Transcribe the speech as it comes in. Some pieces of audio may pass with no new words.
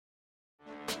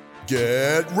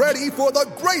Get ready for the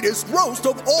greatest roast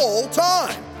of all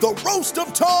time, the Roast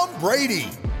of Tom Brady,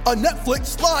 a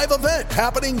Netflix live event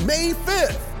happening May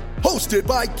 5th. Hosted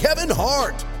by Kevin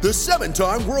Hart, the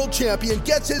 7-time world champion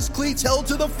gets his cleats held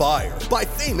to the fire by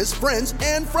famous friends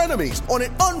and frenemies on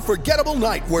an unforgettable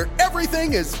night where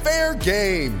everything is fair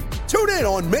game. Tune in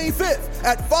on May 5th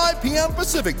at 5 p.m.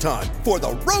 Pacific time for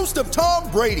the Roast of Tom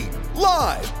Brady,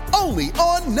 live only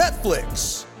on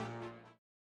Netflix.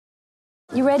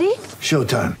 You ready?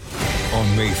 Showtime.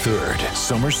 On May 3rd,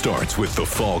 summer starts with The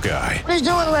Fall Guy. Let's do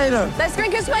it later. Let's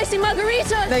drink a spicy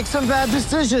margarita. Make some bad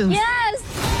decisions. Yes!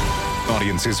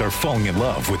 Audiences are falling in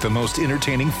love with the most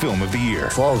entertaining film of the year.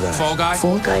 Fall Guy. Fall Guy?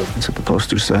 Fall Guy. That's what the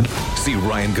poster said. See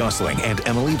Ryan Gosling and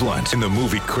Emily Blunt in the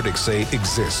movie critics say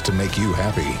exists to make you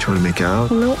happy. Trying to make it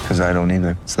out? Nope. Because I don't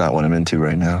either. It's not what I'm into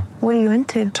right now. What are you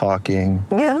into? Talking.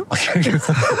 Yeah.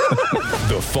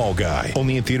 The Fall Guy.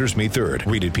 Only in theaters May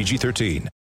 3rd. Rated PG-13.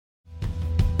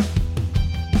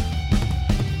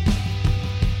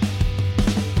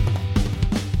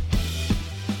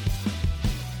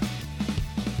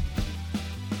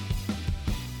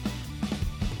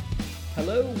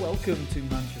 Hello, welcome to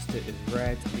Manchester is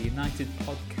Red, the United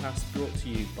podcast brought to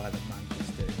you by the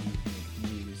Manchester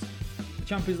Evening News. The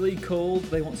Champions League called,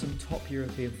 they want some top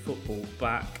European football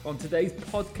back. On today's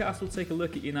podcast, we'll take a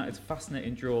look at United's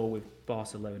fascinating draw with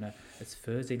Barcelona as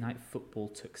Thursday night football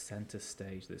took centre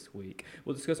stage this week.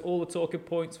 We'll discuss all the talking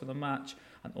points for the match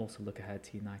and also look ahead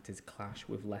to United's clash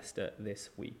with Leicester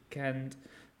this weekend.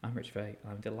 I'm Rich Vay,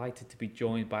 and I'm delighted to be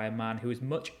joined by a man who is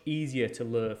much easier to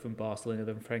lure from Barcelona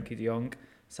than Frankie de Jong.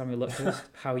 Samuel Luckhurst,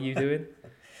 how are you doing?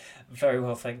 Very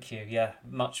well, thank you. Yeah,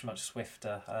 much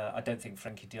swifter. I don't think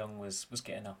Frankie de Jong was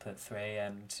getting up at 3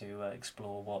 a.m. to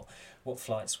explore what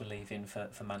flights were leaving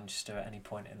for Manchester at any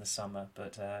point in the summer.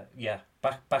 But yeah,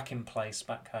 back in place,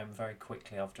 back home very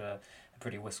quickly after a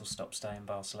pretty whistle-stop stay in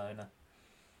Barcelona.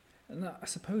 And I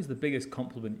suppose the biggest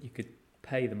compliment you could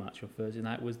pay the match on Thursday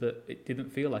night was that it didn't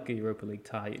feel like a Europa League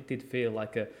tie. It did feel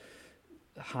like a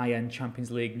high-end Champions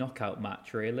League knockout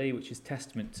match, really, which is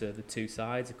testament to the two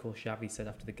sides. Of course, Xavi said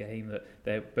after the game that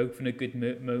they're both in a good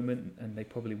moment and they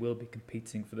probably will be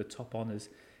competing for the top honours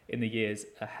in the years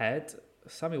ahead.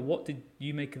 Samuel, what did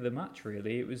you make of the match,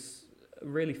 really? It was a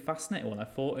really fascinating one, I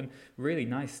thought, and really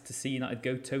nice to see United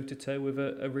go toe-to-toe with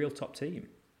a real top team.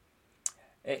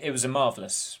 It was a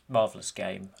marvellous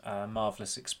game,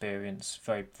 marvellous experience.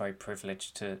 Very, very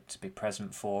privileged to be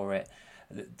present for it.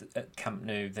 At Camp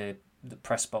Nou, the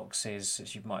press boxes,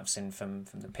 as you might have seen from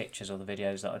the pictures or the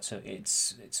videos that I took,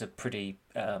 it's a pretty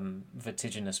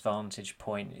vertiginous vantage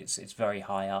point. It's very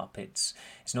high up. It's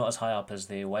not as high up as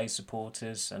the away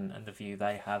supporters and the view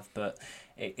they have, but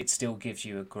it still gives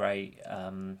you a great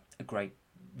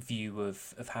view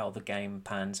of how the game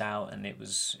pans out, and it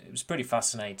was pretty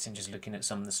fascinating just looking at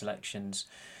some of the selections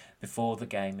before the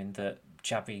game, in that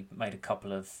Xavi made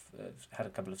had a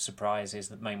couple of surprises,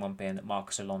 the main one being that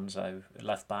Marcos Alonso,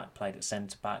 left back, played at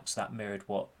centre back, so that mirrored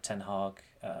what Ten Hag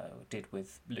did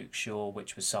with Luke Shaw,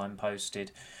 which was signposted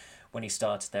when he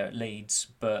started there at Leeds.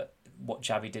 But what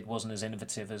Xavi did wasn't as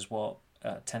innovative as what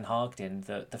Ten Hag did.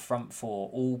 The front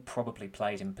four all probably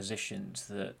played in positions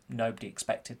that nobody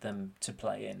expected them to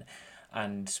play in.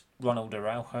 And Ronald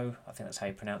Araujo, I think that's how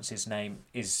you pronounce his name,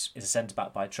 is a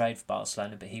centre-back by trade for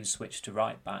Barcelona, but he was switched to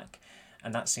right-back.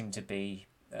 And that seemed to be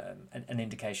an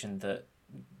indication that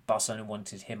Barcelona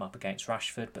wanted him up against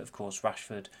Rashford, but of course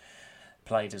Rashford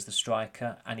played as the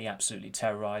striker and he absolutely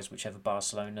terrorised whichever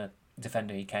Barcelona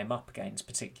defender he came up against,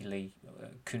 particularly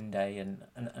Koundé,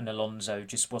 and Alonso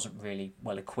just wasn't really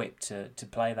well equipped to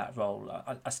play that role.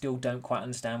 I still don't quite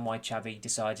understand why Xavi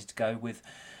decided to go with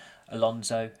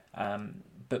Alonso,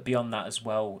 but beyond that as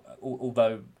well,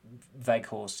 although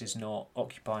Weghorst is not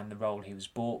occupying the role he was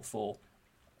bought for,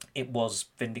 it was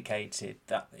vindicated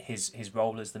that his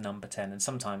role as the number 10, and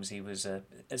sometimes he was a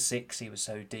 6, he was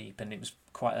so deep, and it was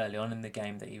quite early on in the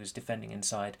game that he was defending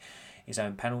inside his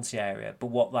own penalty area. But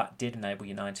what that did enable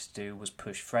United to do was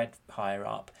push Fred higher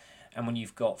up, and when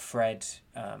you've got Fred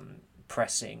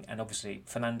pressing, and obviously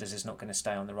Fernandes is not going to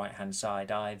stay on the right hand side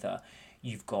either,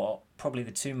 you've got probably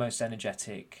the two most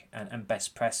energetic and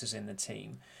best pressers in the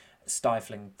team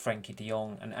stifling Frankie de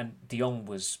Jong, and de Jong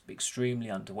was extremely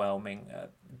underwhelming.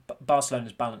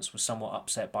 Barcelona's balance was somewhat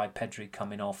upset by Pedri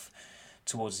coming off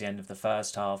towards the end of the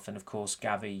first half, and of course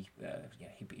Gavi,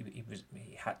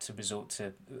 he had to resort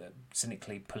to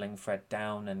cynically pulling Fred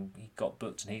down, and he got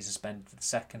booked and he suspended for the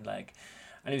second leg.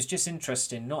 And it was just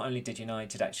interesting, not only did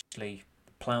United actually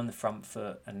play on the front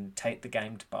foot and take the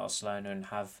game to Barcelona and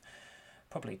have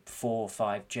probably 4 or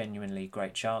 5 genuinely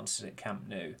great chances at Camp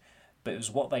Nou, but it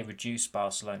was what they reduced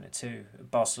Barcelona to.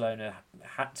 Barcelona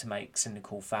had to make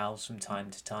cynical fouls from time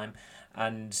to time,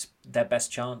 and their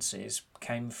best chances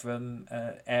came from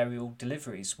aerial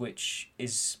deliveries, which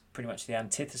is pretty much the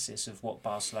antithesis of what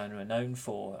Barcelona are known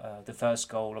for. The first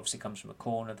goal obviously comes from a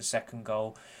corner, the second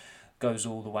goal goes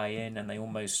all the way in, and they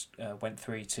almost went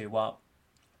 3-2 up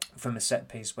from a set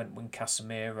piece when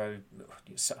Casemiro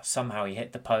somehow he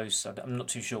hit the post. I'm not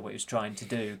too sure what he was trying to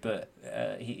do, but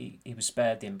he was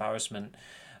spared the embarrassment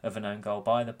of an own goal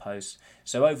by the post.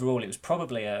 So overall, it was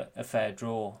probably a fair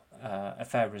draw, a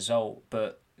fair result,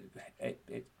 but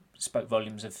it spoke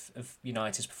volumes of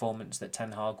United's performance, that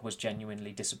Ten Hag was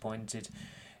genuinely disappointed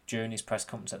during his press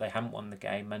conference that they hadn't won the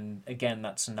game. And again,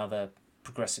 that's another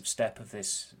progressive step of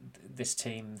this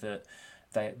team, that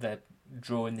they're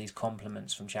drawing these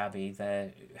compliments from Xavi.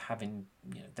 They're having,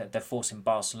 they're forcing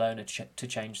Barcelona to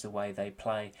change the way they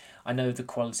play. I know the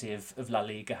quality of La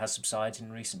Liga has subsided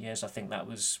in recent years. I think that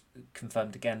was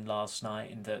confirmed again last night,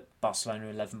 in that Barcelona are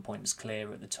 11 points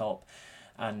clear at the top,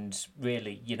 and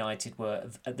really United were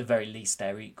at the very least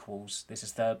their equals. This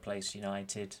is third place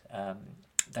United.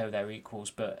 They were their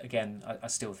equals, but again, I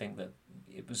still think that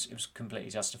it was completely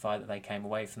justified that they came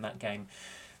away from that game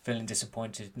feeling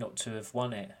disappointed not to have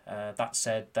won it. That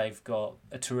said, they've got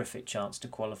a terrific chance to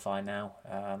qualify now.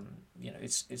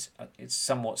 It's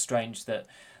somewhat strange that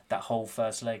whole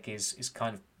first leg is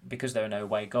kind of, because there are no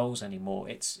away goals anymore.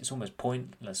 It's almost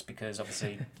pointless, because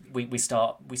obviously we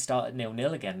start at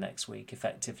 0-0 again next week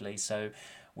effectively. So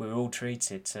we're all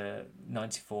treated to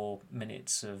 94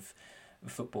 minutes of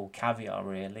football caviar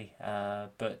really,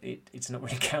 but it's not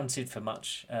really counted for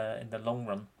much in the long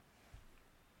run.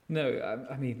 No,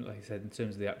 I mean, like I said, in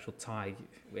terms of the actual tie,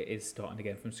 it is starting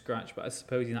again from scratch. But I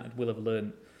suppose United will have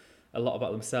learned a lot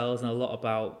about themselves and a lot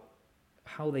about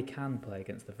how they can play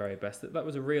against the very best. That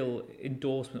was a real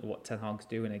endorsement of what Ten Hag's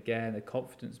doing again, a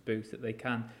confidence boost that they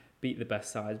can beat the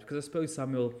best sides. Because I suppose,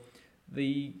 Samuel,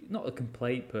 not a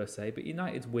complaint per se, but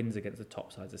United's wins against the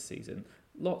top sides this season,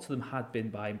 lots of them had been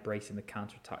by embracing the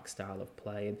counter-attack style of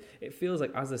play, and it feels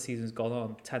like as the season's gone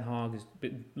on, Ten Hag has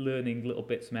been learning little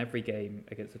bits from every game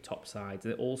against the top sides,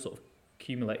 and it all sort of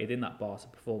accumulated in that Barca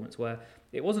performance, where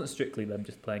it wasn't strictly them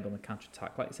just playing on the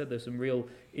counter-attack. Like I said, there's some real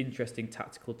interesting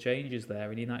tactical changes there,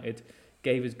 and United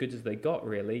gave as good as they got,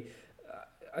 really.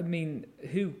 I mean,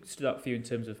 who stood out for you in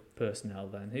terms of personnel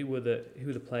then? Who were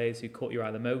the players who caught your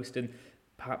eye the most, and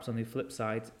perhaps on the flip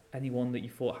side, anyone that you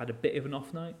thought had a bit of an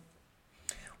off night?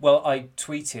 Well, I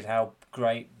tweeted how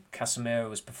great Casemiro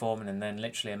was performing, and then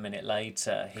literally a minute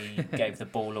later he gave the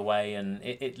ball away, and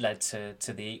it led to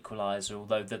the equaliser.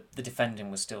 Although the defending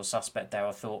was still suspect there,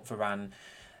 I thought Varane.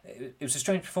 It was a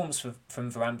strange performance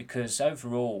from Varane, because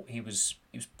overall he was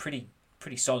pretty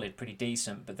solid, pretty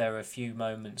decent. But there were a few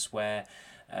moments where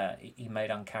he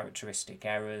made uncharacteristic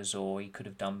errors, or he could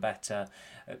have done better.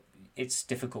 It's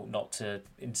difficult not to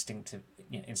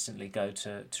instantly go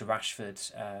to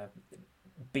Rashford.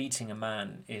 Beating a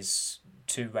man is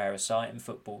too rare a sight in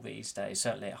football these days.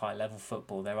 Certainly at high level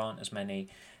football, there aren't as many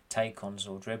take-ons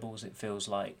or dribbles, it feels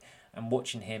like. And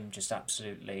watching him just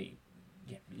absolutely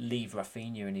leave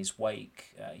Rafinha in his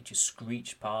wake, he just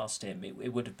screeched past him.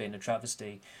 It would have been a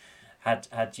travesty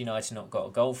had United not got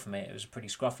a goal from it. It was a pretty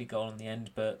scruffy goal in the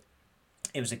end, but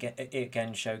it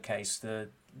again showcased the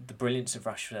brilliance of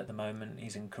Rashford at the moment.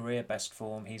 He's in career best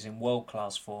form. He's in world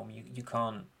class form. You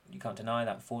can't deny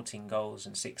that. 14 goals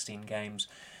in 16 games.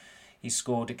 He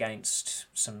scored against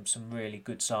some really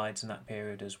good sides in that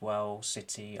period as well.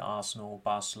 City, Arsenal,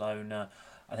 Barcelona.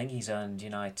 I think he's earned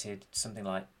United something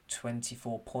like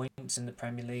 24 points in the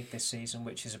Premier League this season,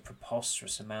 which is a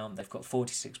preposterous amount. They've got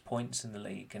 46 points in the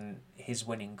league, and his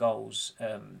winning goals,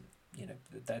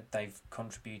 they've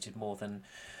contributed more than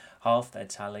half their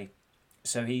tally.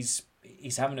 So he's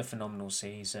having a phenomenal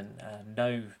season.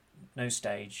 No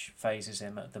stage phases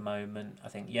him at the moment. I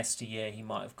think yesteryear he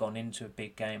might have gone into a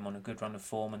big game on a good run of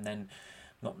form and then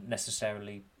not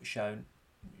necessarily shown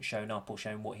up or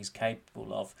shown what he's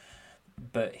capable of.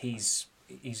 But he's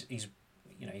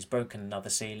broken another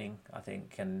ceiling, I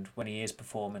think. And when he is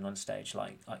performing on stage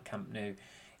like Camp Nou,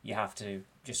 you have to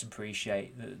just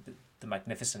appreciate the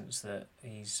magnificence that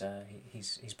he's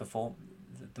performed,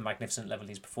 the magnificent level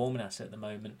he's performing at the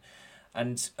moment.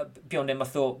 And beyond him, I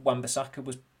thought Wan-Bissaka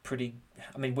was pretty.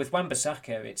 I mean, with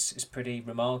Wan-Bissaka, it's pretty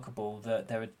remarkable that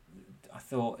there. I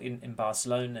thought in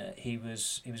Barcelona he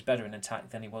was better in attack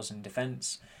than he was in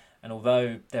defence. And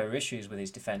although there are issues with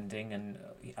his defending, and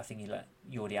I think he let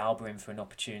Jordi Alba in for an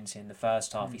opportunity in the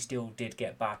first half, he still did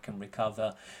get back and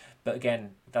recover. But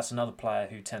again, that's another player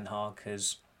who Ten Hag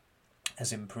has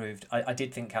has improved. I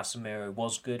did think Casemiro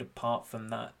was good apart from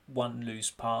that one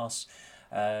loose pass.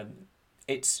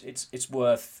 It's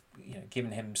worth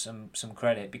giving him some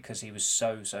credit because he was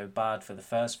so bad for the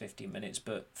first 15 minutes.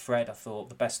 But Fred, I thought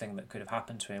the best thing that could have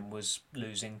happened to him was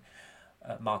losing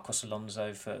Marcos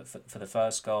Alonso for the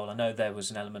first goal. I know there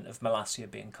was an element of Malacia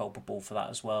being culpable for that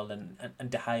as well, and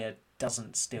De Gea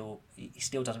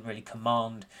still doesn't really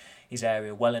command his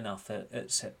area well enough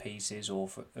at set pieces or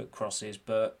at crosses.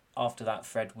 But after that,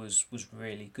 Fred was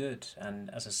really good, and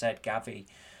as I said, Gavi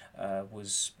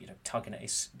was tugging at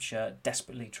his shirt,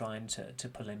 desperately trying to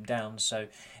pull him down. So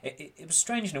it was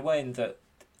strange in a way in that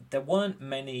there weren't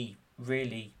many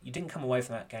really. You didn't come away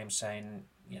from that game saying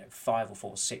 5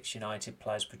 or 6 United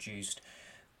players produced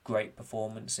great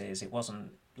performances. It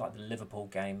wasn't like the Liverpool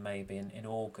game maybe in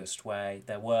August where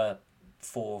there were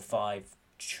 4 or 5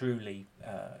 truly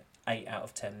 8 out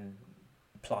of 10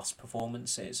 plus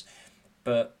performances.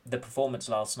 But the performance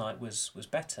last night was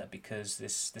better because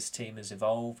this team has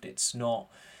evolved. It's not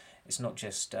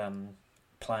just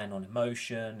playing on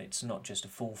emotion. It's not just a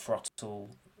full throttle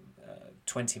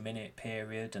 20-minute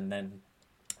period and then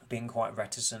being quite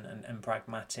reticent and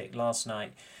pragmatic. Last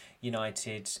night,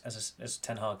 United, as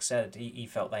Ten Hag said, he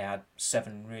felt they had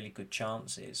 7 really good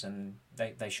chances and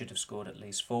they should have scored at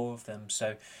least 4 of them.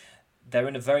 So they're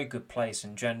in a very good place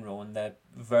in general and they're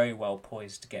very well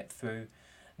poised to get through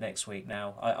next week.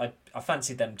 Now I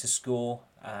fancied them to score,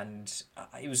 and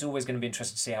it was always going to be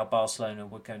interesting to see how Barcelona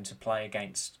were going to play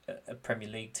against a Premier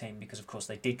League team, because of course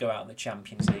they did go out in the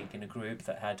Champions League in a group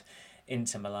that had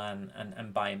Inter Milan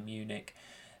and Bayern Munich.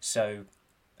 So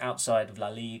outside of La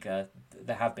Liga,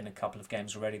 there have been a couple of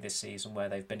games already this season where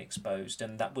they've been exposed,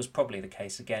 and that was probably the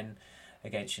case again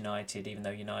against United, even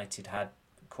though United had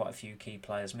quite a few key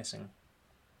players missing.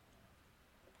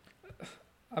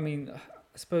 I mean, I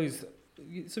suppose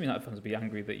something like fans will be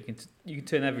angry that you can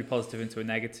turn every positive into a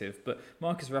negative, but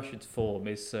Marcus Rashford's form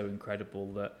is so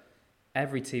incredible that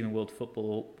every team in world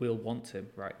football will want him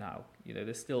right now.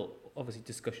 There's still obviously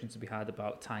discussions to be had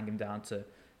about tying him down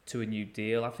to a new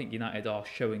deal. I think United are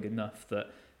showing enough that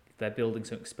they're building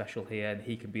something special here and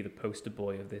he can be the poster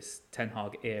boy of this Ten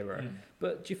Hag era.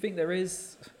 But do you think there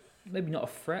is, maybe not a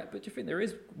threat, but do you think there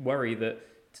is worry that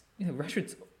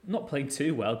Rashford's not playing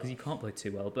too well, because he can't play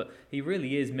too well, but he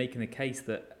really is making a case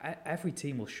that every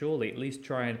team will surely at least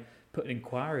try and put an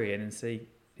inquiry in and see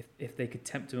if they could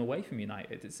tempt him away from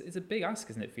United? It's a big ask,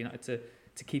 isn't it, for United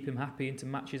to keep him happy and to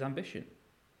match his ambition?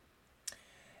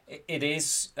 It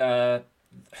is.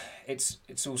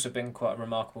 It's also been quite a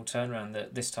remarkable turnaround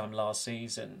that this time last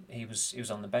season he was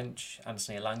on the bench.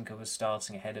 Anthony Elanga was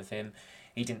starting ahead of him.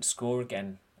 He didn't score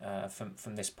again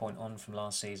from this point on from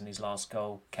last season. His last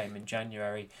goal came in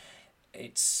January.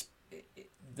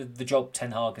 The job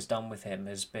Ten Hag has done with him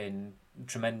has been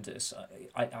tremendous.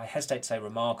 I hesitate to say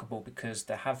remarkable because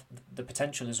the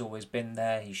potential has always been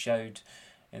there. He showed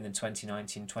in the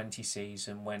 2019-20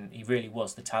 season when he really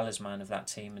was the talisman of that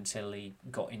team until he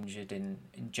got injured in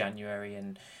January,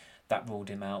 and that ruled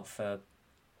him out for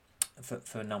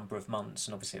a number of months,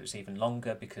 and obviously it was even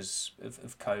longer because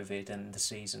of COVID and the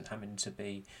season having to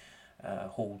be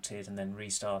halted and then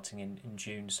restarting in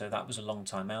June, so that was a long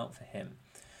time out for him.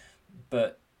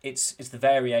 But it's the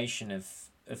variation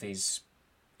of his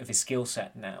skill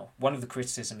set now. One of the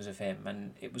criticisms of him,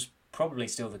 and it was probably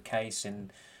still the case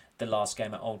in the last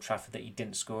game at Old Trafford, that he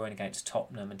didn't score in against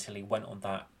Tottenham until he went on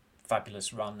that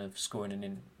fabulous run of scoring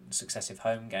in successive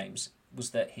home games,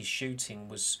 was that his shooting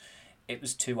was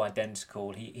too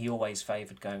identical. He always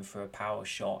favoured going for a power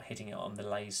shot, hitting it on the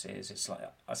laces. It's like,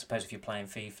 I suppose if you're playing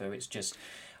FIFA, it's just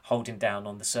holding down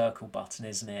on the circle button,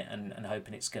 isn't it, and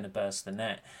hoping it's going to burst the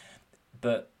net.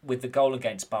 But with the goal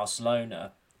against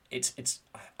Barcelona, it's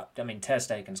I mean, Ter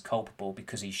Stegen's culpable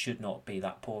because he should not be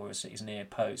that porous at his near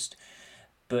post.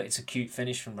 But it's a cute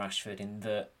finish from Rashford in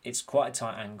that it's quite a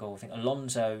tight angle. I think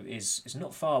Alonso is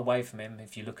not far away from him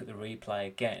if you look at the replay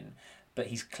again, but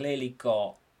he's clearly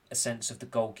got a sense of the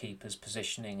goalkeeper's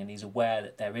positioning and he's aware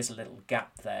that there is a little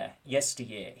gap there.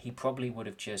 Yesteryear, he probably would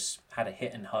have just had a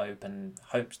hit and hope and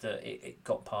hoped that it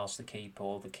got past the keeper,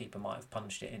 or the keeper might have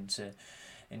punched it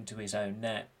into his own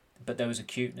net. But there was a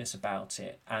cuteness about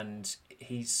it, and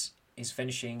his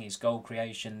finishing, his goal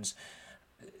creations,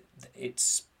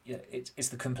 it's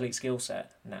the complete skill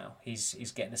set now.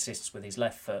 He's getting assists with his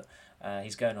left foot.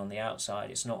 He's going on the outside.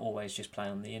 It's not always just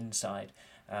playing on the inside.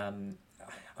 I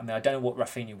mean, I don't know what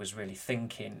Rafinha was really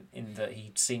thinking, in that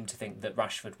he seemed to think that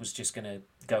Rashford was just going to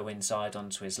go inside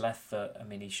onto his left foot. I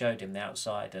mean, he showed him the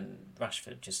outside and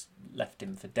Rashford just left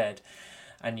him for dead.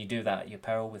 And you do that at your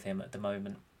peril with him at the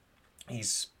moment.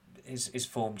 his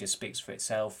form just speaks for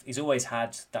itself. He's always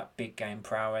had that big game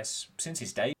prowess since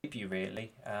his debut,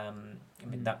 really. I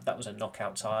mean, that was a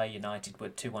knockout tie. United were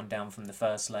 2-1 down from the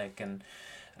first leg, and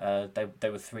they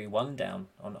were 3-1 down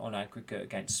on aggregate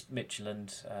against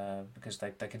Midtjylland because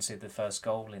they conceded the first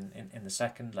goal in the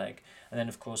second leg. And then,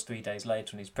 of course, 3 days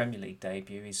later, on his Premier League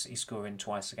debut, he's scoring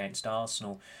twice against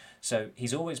Arsenal. So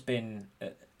he's always been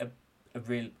a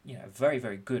real, very,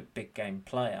 very good big game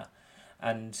player.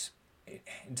 And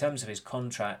in terms of his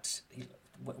contract,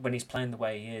 when he's playing the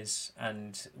way he is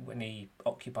and when he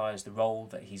occupies the role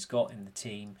that he's got in the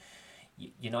team,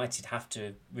 United have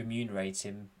to remunerate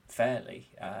him fairly.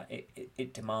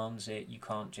 It demands it. You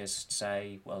can't just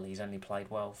say, well, he's only played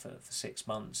well for 6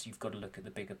 months. You've got to look at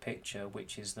the bigger picture,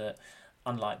 which is that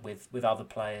unlike with other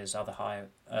players, other high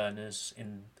earners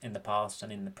in the past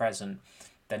and in the present,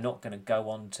 they're not going to go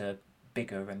on to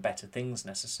bigger and better things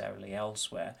necessarily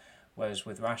elsewhere. Whereas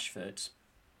with Rashford,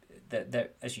 there,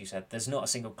 as you said, there's not a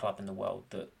single club in the world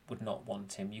that would not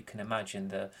want him. You can imagine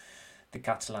the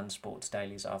Catalan sports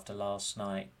dailies after last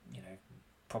night,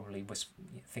 probably was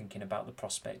thinking about the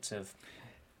prospect of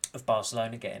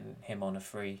Barcelona getting him on a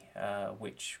free,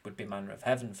 which would be manner of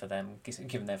heaven for them,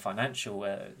 given their financial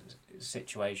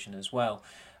situation as well.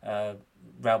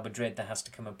 Real Madrid, there has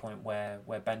to come a point where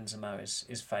Benzema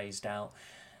is phased out.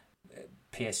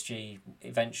 PSG,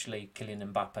 eventually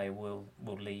Kylian Mbappe will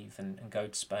leave and go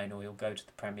to Spain, or he'll go to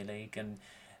the Premier League, and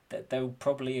there will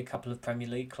probably a couple of Premier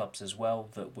League clubs as well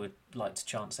that would like to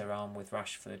chance their arm with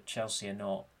Rashford. Chelsea are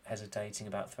not hesitating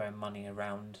about throwing money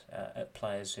around at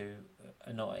players who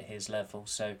are not at his level.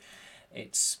 So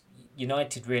it's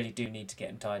United really do need to get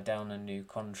him tied down a new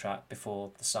contract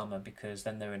before the summer, because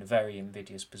then they're in a very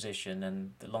invidious position,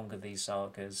 and the longer these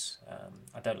sagas,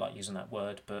 I don't like using that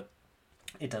word, but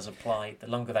it does apply. The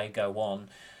longer they go on,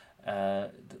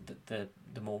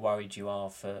 the more worried you are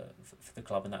for the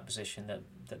club in that position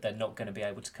that they're not going to be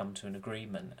able to come to an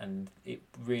agreement, and it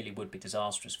really would be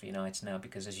disastrous for United now,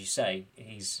 because, as you say,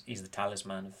 he's the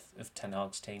talisman of Ten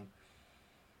Hag's team.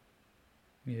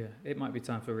 Yeah, it might be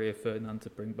time for Rio Ferdinand to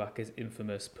bring back his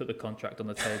infamous put the contract on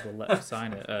the table, let's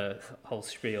sign it, whole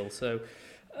spiel. So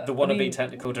the wannabe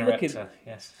technical director,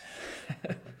 yes.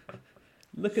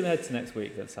 Looking ahead to next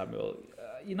week then, Samuel,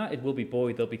 United will be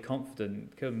buoyed, they'll be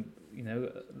confident, coming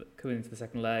into the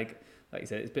second leg. Like you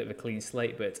said, it's a bit of a clean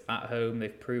slate, but at home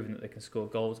they've proven that they can score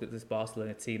goals against this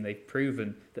Barcelona team. They've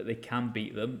proven that they can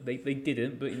beat them. They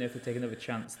didn't, but if they take another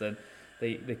chance, then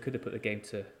they could have put the game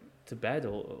to bed,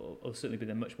 or certainly been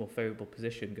in a much more favourable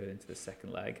position going into the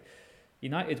second leg.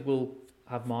 United will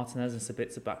have Martinez and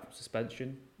Sabitzer back from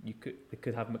suspension. They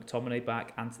could have McTominay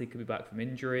back. Antony could be back from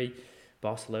injury.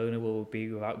 Barcelona will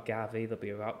be without Gavi, they'll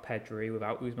be without Pedri,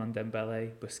 without Ousmane Dembele.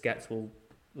 Busquets will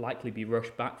likely be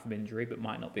rushed back from injury, but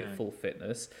might not be at full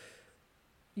fitness.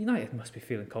 United must be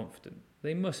feeling confident.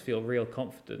 They must feel real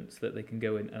confidence that they can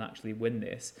go in and actually win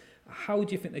this. How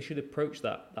do you think they should approach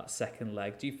that second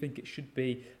leg? Do you think it should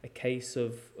be a case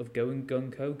of going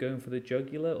gung-ho, going for the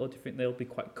jugular, or do you think they'll be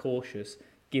quite cautious,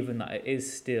 given that it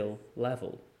is still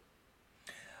level?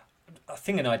 I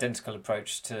think an identical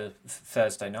approach to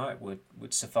Thursday night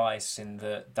would suffice, in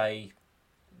that they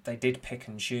did pick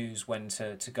and choose when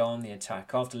to go on the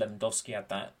attack. After Lewandowski had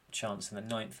that chance in the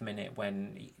 9th minute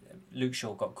when Luke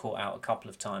Shaw got caught out a couple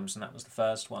of times, and that was the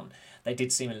first one, they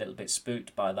did seem a little bit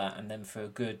spooked by that, and then for a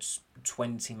good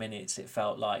 20 minutes it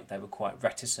felt like they were quite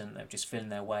reticent. They were just feeling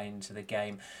their way into the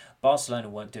game. Barcelona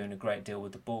weren't doing a great deal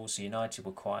with the ball, so United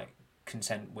were quite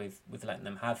content with letting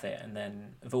them have it, and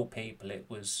then of all people it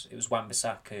was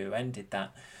Wan-Bissaka who ended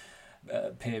that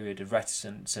period of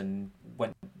reticence and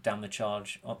went down the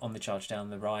charge on the charge down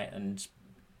the right, and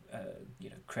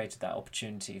created that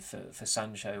opportunity for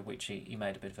Sancho, which he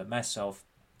made a bit of a mess of.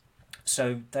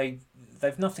 So they've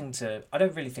nothing to. I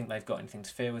don't really think they've got anything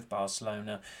to fear with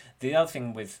Barcelona. The other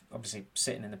thing with obviously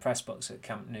sitting in the press box at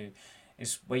Camp Nou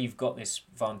is where you've got this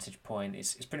vantage point.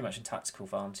 It's pretty much a tactical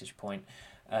vantage point.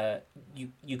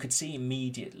 You could see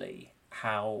immediately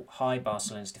how high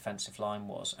Barcelona's defensive line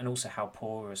was, and also how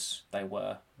porous they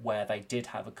were, where they did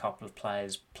have a couple of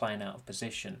players playing out of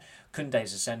position.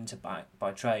 Koundé's a centre-back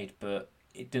by trade, but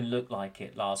it didn't look like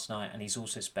it last night, and he's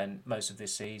also spent most of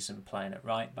this season playing at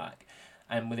right-back.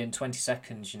 And within 20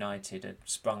 seconds, United had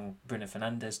sprung Bruno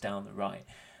Fernandes down the right.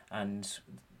 And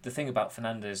the thing about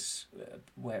Fernandes,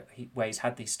 where he's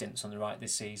had these stints on the right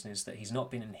this season, is that he's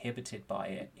not been inhibited by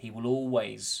it. He will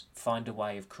always find a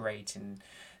way of creating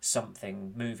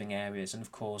something, moving areas, and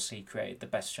of course he created the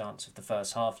best chance of the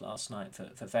first half last night for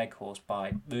Weghorst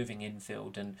by moving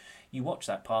infield. And you watch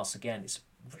that pass again, it's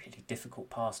really difficult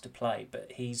pass to play,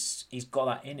 but he's got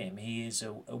that in him. He is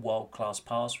a world-class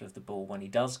passer of the ball when he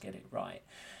does get it right.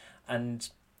 And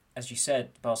as you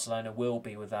said, Barcelona will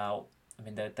be without, I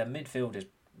mean, their midfield is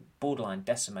borderline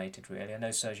decimated, really. I know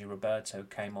Sergio Roberto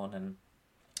came on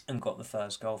and got the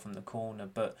first goal from the corner,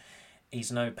 but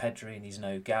he's no Pedri and he's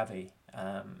no Gavi,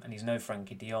 and he's no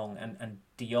Frankie de Jong. And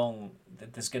de Jong,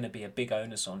 there's going to be a big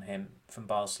onus on him from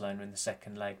Barcelona in the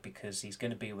second leg, because he's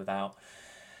going to be without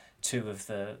two of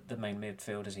the main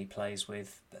midfielders he plays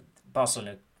with.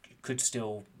 Barcelona could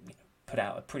still put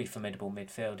out a pretty formidable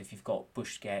midfield. If you've got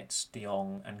Busquets, de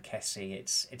Jong and Kessie,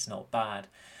 it's not bad.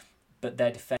 But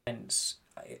their defence,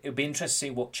 it'll be interesting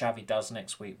to see what Xavi does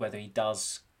next week, whether he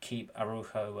does keep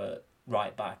Araujo at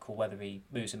right back or whether he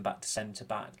moves him back to centre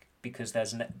back, because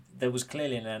there was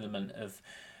clearly an element of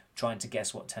trying to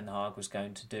guess what Ten Hag was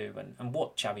going to do, and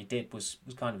what Xavi did was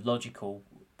kind of logical.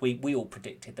 We all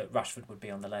predicted that Rashford would be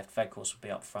on the left, Weghorst would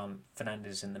be up front,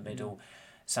 Fernandes in the middle,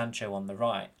 Sancho on the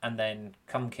right, and then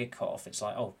come kick-off, it's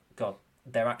like, oh God,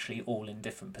 they're actually all in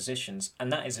different positions,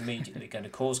 and that is immediately going to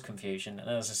cause confusion. And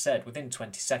as I said, within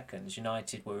 20 seconds,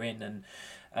 United were in, and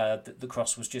the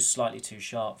cross was just slightly too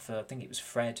sharp for, I think it was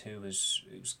Fred who was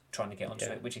trying to get onto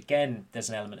it, which again, there's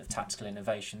an element of tactical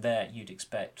innovation there. You'd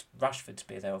expect Rashford to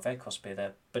be there or Weghorst to be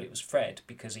there, but it was Fred,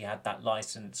 because he had that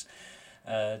licence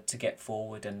to get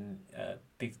forward and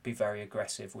be very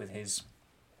aggressive with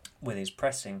his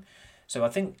pressing. So I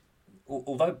think,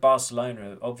 although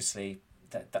Barcelona, obviously,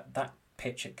 that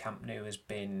pitch at Camp Nou has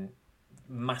been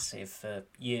massive for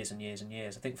years and years and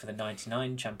years. I think for the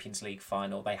 99 Champions League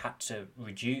final, they had to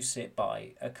reduce it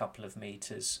by a couple of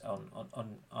metres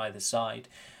on either side,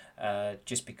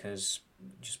 just because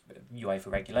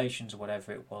UEFA regulations or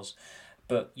whatever it was.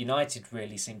 But United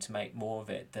really seemed to make more of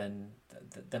it than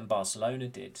Barcelona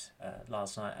did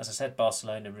last night. As I said,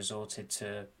 Barcelona resorted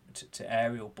to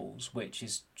aerial balls, which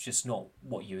is just not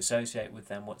what you associate with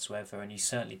them whatsoever, and you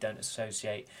certainly don't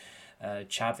associate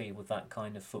Xavi with that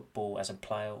kind of football as a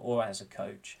player or as a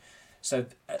coach. So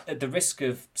at the risk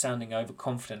of sounding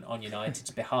overconfident on United's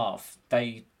behalf,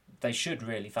 they should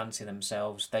really fancy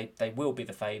themselves. They will be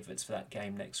the favourites for that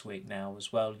game next week now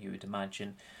as well, you would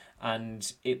imagine.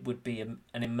 And it would be an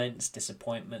immense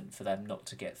disappointment for them not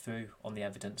to get through on the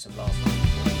evidence of last night's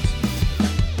performance.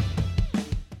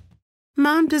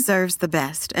 Mom deserves the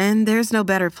best, and there's no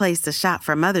better place to shop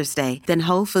for Mother's Day than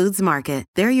Whole Foods Market.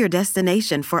 They're your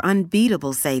destination for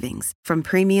unbeatable savings, from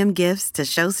premium gifts to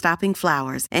show-stopping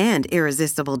flowers and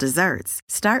irresistible desserts.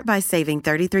 Start by saving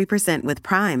 33% with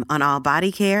Prime on all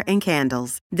body care and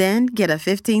candles. Then get a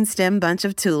 15-stem bunch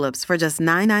of tulips for just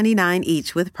 $9.99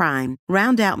 each with Prime.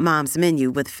 Round out Mom's menu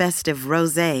with festive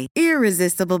rosé,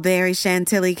 irresistible berry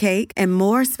chantilly cake, and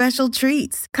more special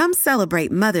treats. Come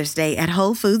celebrate Mother's Day at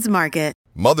Whole Foods Market.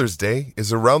 Mother's Day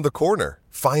is around the corner.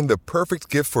 Find the perfect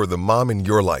gift for the mom in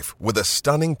your life with a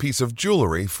stunning piece of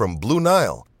jewelry from Blue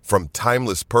Nile. From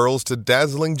timeless pearls to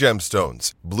dazzling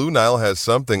gemstones, Blue Nile has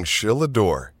something she'll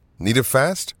adore. Need it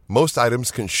fast? Most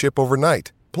items can ship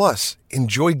overnight. Plus,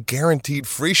 enjoy guaranteed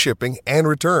free shipping and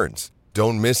returns.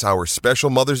 Don't miss our special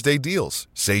Mother's Day deals.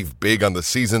 Save big on the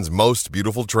season's most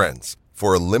beautiful trends.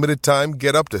 For a limited time,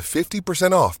 get up to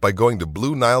 50% off by going to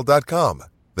BlueNile.com.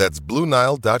 That's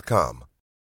BlueNile.com.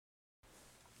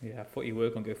 Yeah, I thought you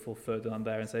were going to go full further on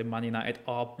there and say Man United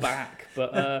are back,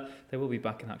 but they will be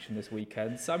back in action this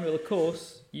weekend. Samuel, of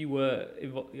course, you were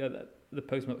at the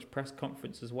post-match press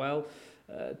conference as well.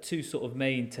 Two sort of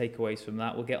main takeaways from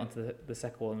that. We'll get onto the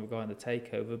second one regarding the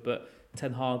takeover, but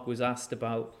Ten Hag was asked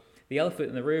about the elephant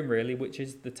in the room, really, which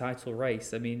is the title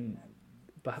race. I mean,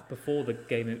 before the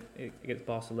game against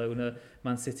Barcelona,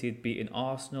 Man City had beaten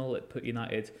Arsenal. It put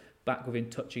United back within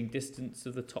touching distance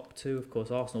of the top two. Of course,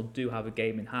 Arsenal do have a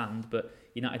game in hand, but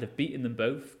United have beaten them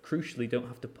both. Crucially, don't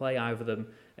have to play either of them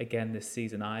again this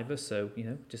season either. So,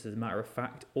 just as a matter of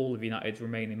fact, all of United's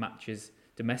remaining matches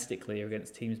domestically are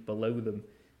against teams below them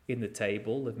in the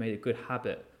table. They've made a good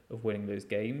habit of winning those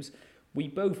games. We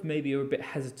both maybe are a bit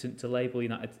hesitant to label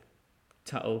United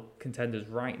title contenders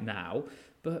right now,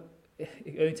 but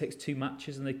it only takes two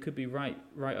matches and they could be right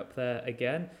up there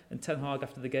again. And Ten Hag,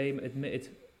 after the game,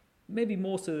 admitted, maybe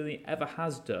more so than he ever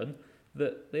has done,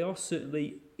 that they are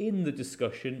certainly in the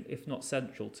discussion, if not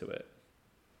central to it.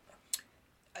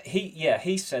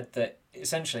 He said that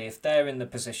essentially if they're in the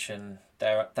position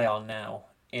they are now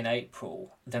in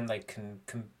April, then they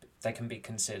can be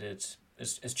considered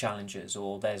as challengers,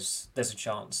 or there's a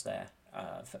chance there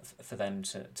for them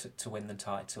to win the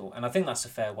title. And I think that's a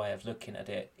fair way of looking at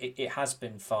it. It has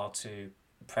been far too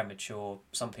premature.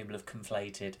 Some people have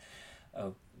conflated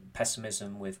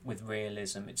pessimism with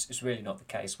realism. It's really not the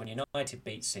case. When United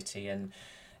beat City, and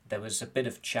there was a bit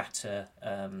of chatter,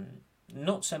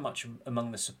 not so much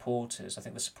among the supporters. I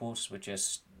think the supporters were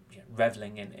just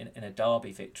revelling in a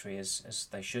derby victory, as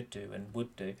they should do and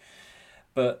would do.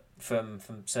 But from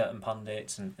certain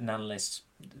pundits and analysts,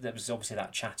 there was obviously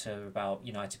that chatter about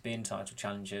United being title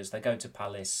challengers. They go to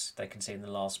Palace, they concede in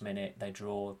the last minute, they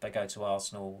draw. They go to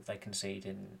Arsenal, they concede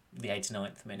in the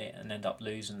 89th minute and end up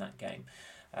losing that game.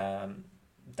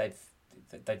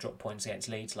 They dropped points against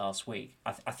Leeds last week.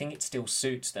 I think it still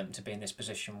suits them to be in this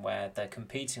position where they're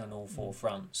competing on all four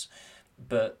fronts,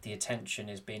 but the attention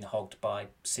is being hogged by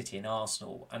City and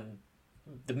Arsenal. And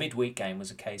the midweek game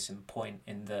was a case in point,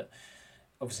 in that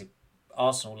obviously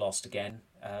Arsenal lost again.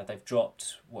 They've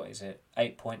dropped,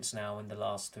 8 points now in the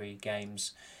last 3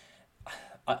 games.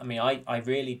 I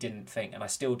really didn't think, and I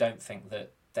still don't think,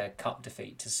 that their cup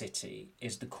defeat to City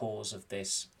is the cause of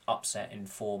this upset in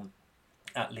form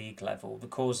at league level. The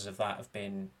causes of that have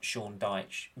been Sean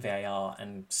Dyche, VAR,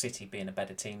 and City being a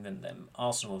better team than them.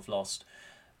 Arsenal have lost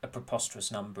a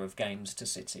preposterous number of games to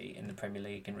City in the Premier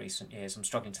League in recent years. I'm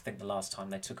struggling to think the last time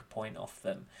they took a point off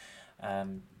them.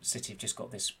 City have just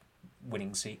got this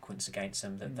winning sequence against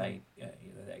them that they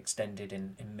extended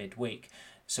in midweek.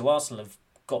 So Arsenal have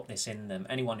got this in them.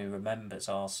 Anyone who remembers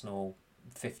Arsenal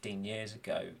 15 years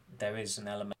ago, there is an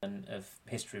element of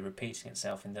history repeating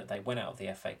itself, in that they went out of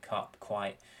the FA Cup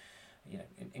quite,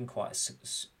 in quite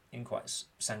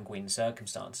sanguine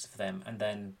circumstances for them, and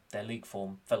then their league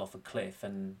form fell off a cliff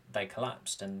and they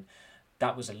collapsed. And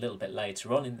that was a little bit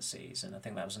later on in the season. I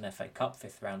think that was an FA Cup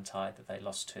 5th round tie that they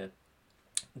lost to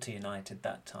United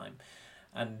that time.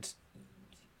 And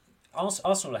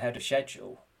Arsenal are ahead of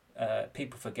schedule.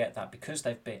 People forget that because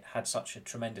they've had such a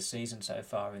tremendous season so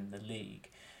far in the league.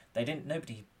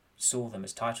 Nobody saw them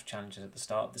as title challengers at the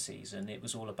start of the season. It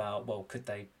was all about, well, could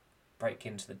they break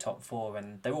into the top 4?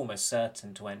 And they're almost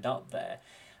certain to end up there.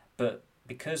 But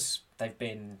because they've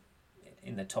been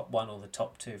in the top 1 or the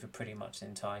top 2 for pretty much the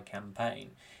entire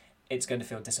campaign, it's going to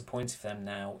feel disappointing for them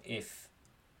now if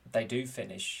they do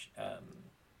finish.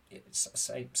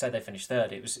 Say they finish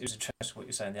 3rd. It was interesting what you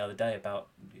were saying the other day about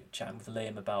chatting with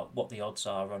Liam about what the odds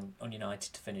are on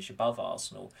United to finish above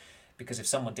Arsenal, because if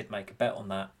someone did make a bet on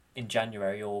that in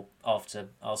January or after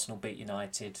Arsenal beat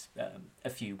United a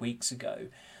few weeks ago,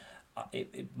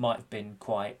 it might have been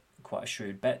quite a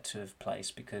shrewd bet to have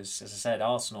placed, because, as I said,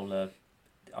 Arsenal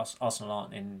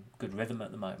aren't in good rhythm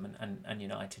at the moment, and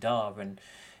United are, and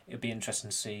it would be interesting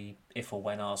to see if or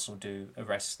when Arsenal do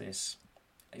arrest this.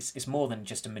 It's more than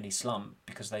just a mini slump,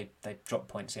 because they dropped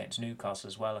points against Newcastle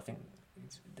as well. I think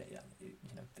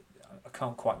I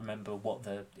can't quite remember what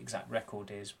the exact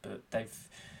record is, but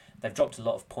they've dropped a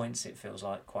lot of points, it feels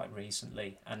like, quite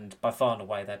recently, and by far and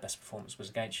away their best performance was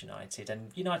against United,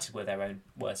 and United were their own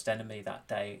worst enemy that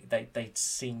day. They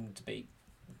seemed to be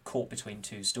caught between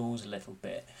two stools a little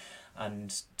bit,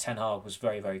 and Ten Hag was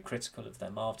very, very critical of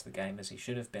them after the game, as he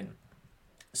should have been.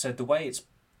 So the way it's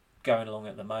going along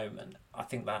at the moment, I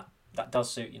think that does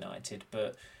suit United,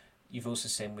 but you've also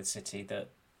seen with City that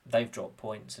they've dropped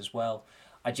points as well.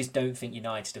 I just don't think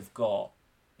United have got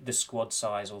the squad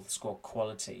size or the squad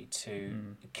quality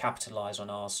to capitalise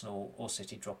on Arsenal or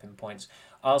City dropping points.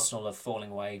 Arsenal are falling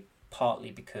away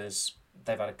partly because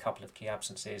they've had a couple of key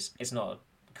absences. It's not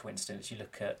a coincidence. You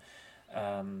look at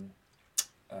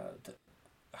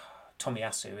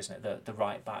Tomiyasu, isn't it, the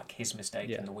right back, his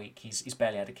mistake in the week. He's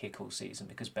barely had a kick all season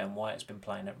because Ben White's been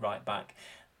playing at right back.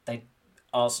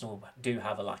 Arsenal do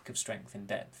have a lack of strength and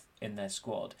depth in their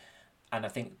squad, and I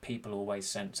think people always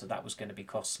sense that was going to be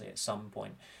costly at some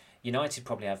point. United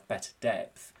probably have better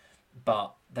depth,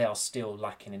 but they are still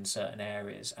lacking in certain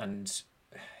areas, and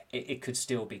it could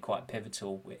still be quite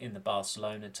pivotal in the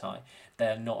Barcelona tie.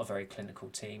 They're not a very clinical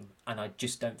team, and I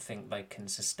just don't think they can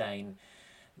sustain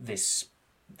this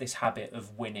habit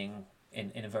of winning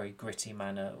in a very gritty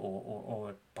manner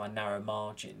or by narrow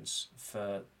margins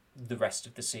for the rest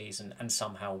of the season and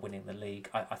somehow winning the league.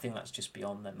 I think that's just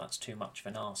beyond them. That's too much of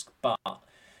an ask. But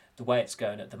the way it's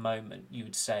going at the moment, you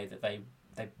would say that they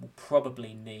will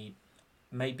probably need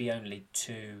maybe only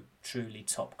 2 truly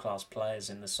top-class players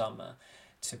in the summer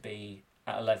to be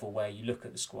at a level where you look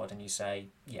at the squad and you say,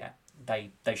 yeah,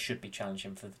 they should be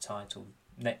challenging for the title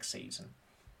next season.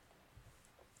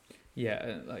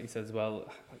 Yeah, like you said as well,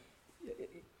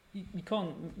 you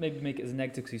can't maybe make it as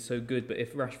negative because he's so good, but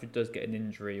if Rashford does get an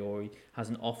injury or he has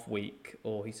an off week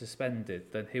or he's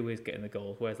suspended, then who is getting the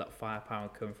goals? Where's that firepower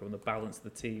coming from? The balance of the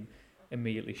team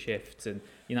immediately shifts, and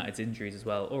United's injuries as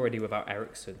well, already without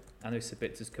Eriksen. I know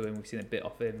Sabitzer's coming, we've seen a bit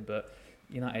off him, but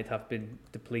United have been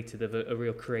depleted of a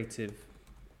real creative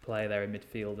player there in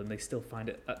midfield, and they still find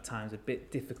it at times a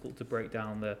bit difficult to break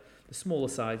down the smaller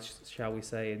sides, shall we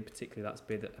say, and particularly that's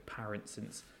been apparent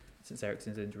since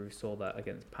Eriksen's injury. We saw that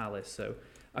against Palace. So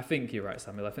I think you're right,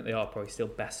 Samuel. I think they are probably still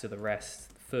best of the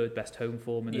rest, third best home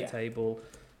form in the table,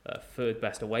 third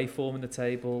best away form in the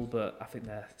table, but I think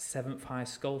they're 7th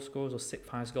highest goal scorers or 6th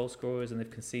highest goal scorers, and they've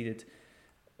conceded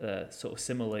sort of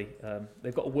similarly.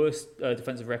 They've got a worse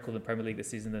defensive record in the Premier League this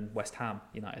season than West Ham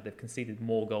United. They've conceded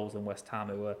more goals than West Ham,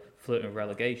 who are flirting with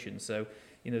relegation. So,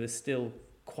 there's still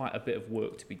quite a bit of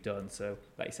work to be done. So,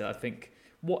 like you said, I think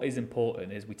what is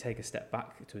important is we take a step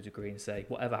back to a degree and say,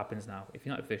 whatever happens now, if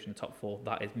United finish in the top 4,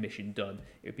 that is mission done.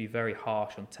 It would be very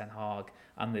harsh on Ten Hag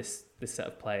and this set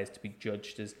of players to be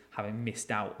judged as having missed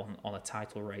out on a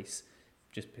title race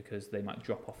just because they might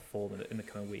drop off form in the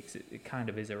coming weeks. It kind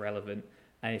of is irrelevant.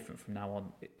 Anything from now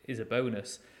on is a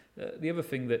bonus. The other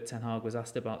thing that Ten Hag was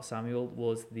asked about, Samuel,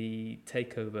 was the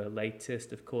takeover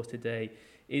latest. Of course, today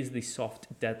is the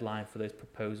soft deadline for those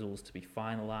proposals to be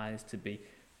finalised, to be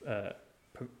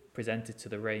presented to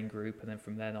the Rain Group, and then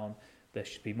from then on there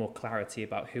should be more clarity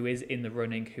about who is in the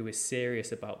running, who is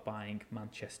serious about buying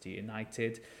Manchester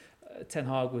United. Ten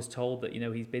Hag was told that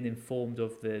he's been informed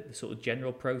of the sort of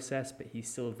general process, but he's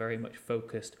still very much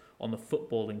focused on the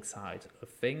footballing side of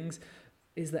things.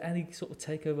 Is there any sort of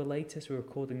takeover latest? We're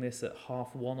recording this at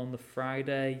 1:30 on the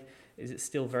Friday. Is it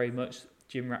still very much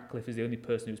Jim Ratcliffe is the only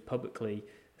person who's publicly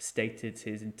stated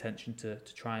his intention to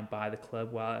try and buy the club,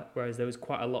 whereas there was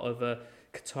quite a lot of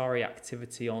Qatari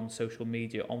activity on social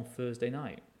media on Thursday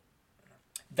night?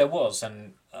 There was,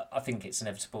 and I think it's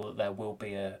inevitable that there will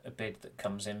be a bid that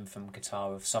comes in from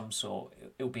Qatar of some sort.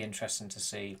 It'll be interesting to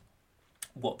see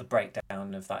what the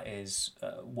breakdown of that is,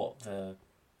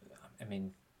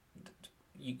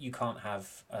 you can't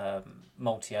have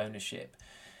multi-ownership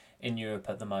in Europe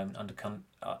at the moment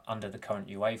under the current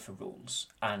UEFA rules,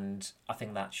 and I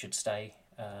think that should stay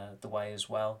the way as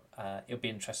well. It'll be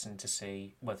interesting to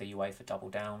see whether UEFA double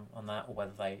down on that or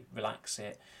whether they relax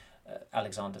it.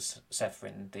 Alexander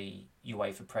Seferin, the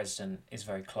UEFA president, is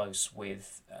very close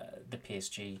with the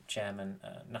PSG chairman,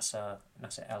 Nasser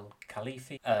El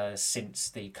Khalifi, since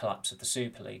the collapse of the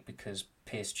Super League, because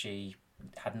PSG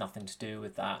had nothing to do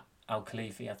with that. Al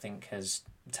Khalifi, I think, has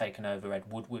taken over Ed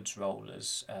Woodward's role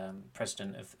as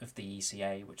president of the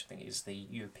ECA, which I think is the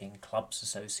European Clubs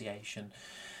Association.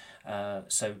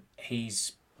 So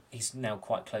he's now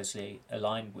quite closely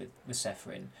aligned with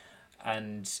Seferin,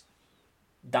 and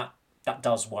that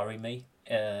does worry me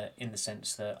in the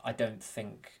sense that I don't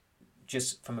think,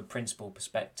 just from a principle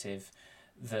perspective,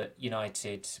 that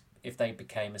United, if they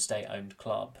became a state-owned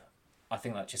club, I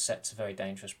think that just sets a very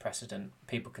dangerous precedent.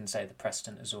 People can say the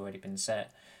precedent has already been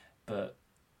set, but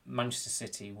Manchester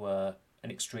City were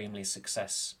an extremely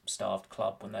success-starved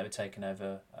club when they were taken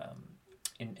over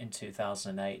in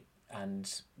 2008,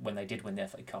 and when they did win the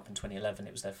FA Cup in 2011,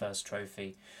 it was their first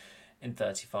trophy in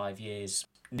 35 years.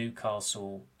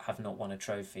 Newcastle have not won a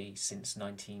trophy since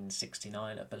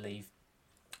 1969, I believe,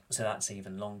 so that's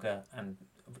even longer. And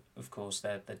of course,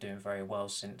 they're doing very well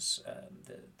since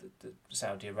the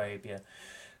Saudi Arabia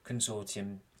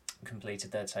consortium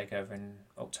completed their takeover in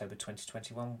October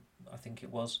 2021, I think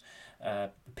it was.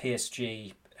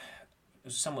 PSG,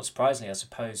 somewhat surprisingly, I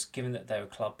suppose, given that they're a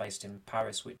club based in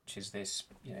Paris, which is this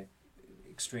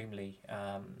extremely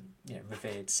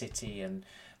revered city and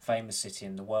famous city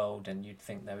in the world, and you'd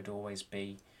think there would always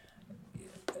be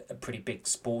a pretty big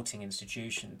sporting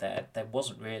institution there. There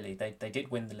wasn't really. They did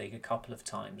win the league a couple of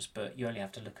times, but you only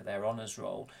have to look at their honours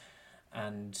roll,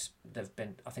 and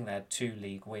I think they had 2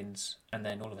 league wins, and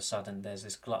then all of a sudden there's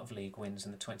this glut of league wins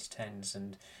in the 2010s,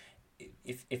 and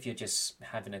if you're just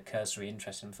having a cursory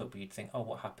interest in football, you'd think, oh,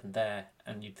 what happened there?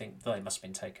 And you'd think, well, they must have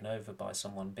been taken over by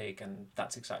someone big, and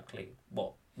that's exactly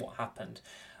what happened.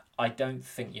 I don't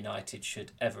think United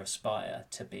should ever aspire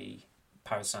to be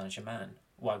Paris Saint-Germain.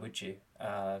 Why would you?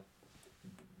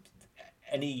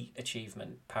 Any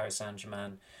achievement Paris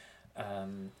Saint-Germain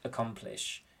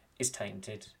accomplish is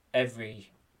tainted.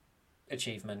 Every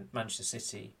achievement Manchester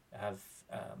City have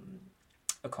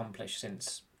accomplished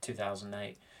since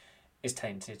 2008 is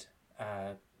tainted.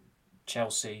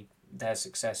 Chelsea, their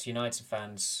success, United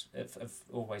fans have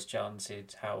always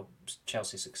chanted how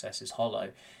Chelsea's success is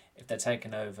hollow. If they're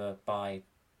taken over by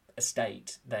a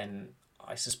state, then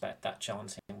I suspect that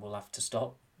chanting will have to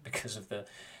stop because of the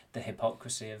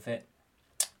hypocrisy of it.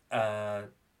 I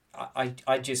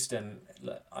just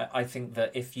I think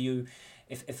that if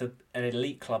an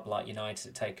elite club like United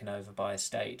are taken over by a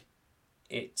state,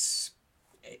 it's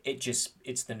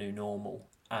the new normal.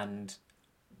 And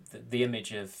the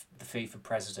image of the FIFA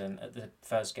president at the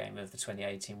first game of the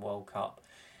 2018 World Cup,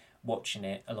 watching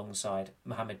it alongside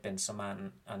Mohammed bin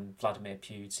Salman and Vladimir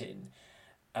Putin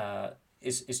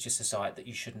is just a sight that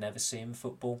you should never see in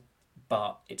football,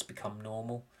 but it's become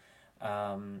normal.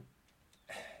 I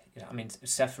mean,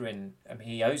 Seferin,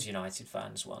 he owes United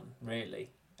fans one,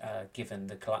 really, given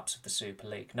the collapse of the Super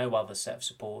League. No other set of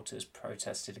supporters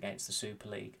protested against the Super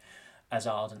League as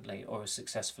ardently or as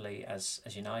successfully as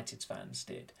United's fans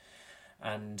did.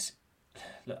 And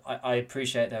look, I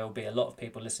appreciate there will be a lot of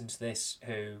people listening to this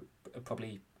who are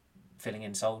probably feeling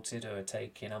insulted or are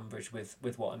taking umbrage with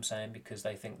what I'm saying, because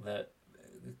they think that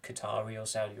Qatari or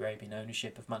Saudi Arabian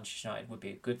ownership of Manchester United would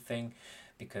be a good thing,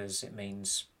 because it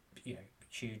means,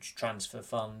 huge transfer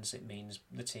funds. It means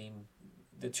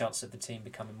the chances of the team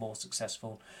becoming more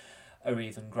successful are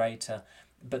even greater.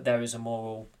 But there's a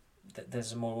moral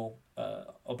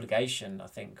obligation, I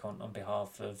think, on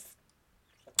behalf of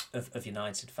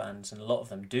United fans, and a lot of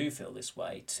them do feel this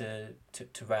way, to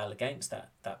rail against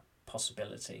that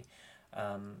possibility.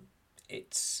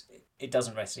 It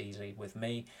doesn't rest easily with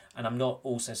me, and I'm not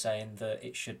also saying that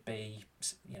it should be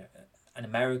an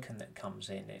American that comes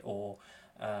in, or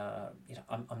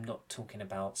I'm not talking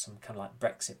about some kind of like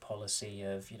Brexit policy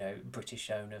of British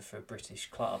owner for a British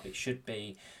club. It should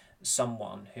be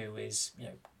someone who is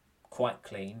quite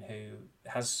clean, who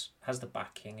has the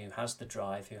backing, who has the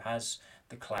drive, who has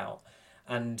the clout.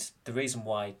 And the reason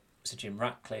why Sir Jim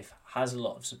Ratcliffe has a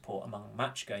lot of support among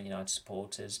match-going United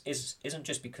supporters isn't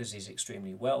just because he's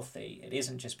extremely wealthy. It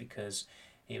isn't just because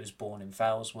he was born in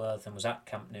Fowlsworth and was at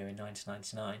Camp Nou in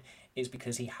 1999. It's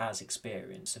because he has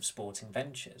experience of sporting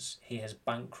ventures. He has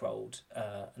bankrolled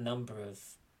a number of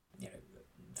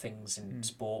things in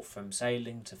sport, from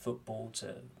sailing to football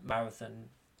to marathon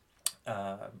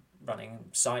running,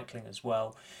 cycling as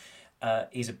well.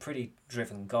 He's a pretty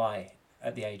driven guy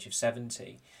at the age of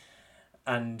 70.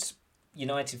 And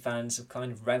United fans have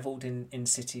kind of revelled in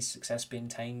City's success being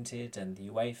tainted, and the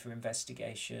UEFA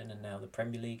investigation, and now the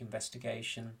Premier League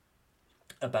investigation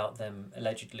about them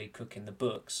allegedly cooking the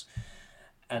books.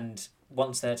 And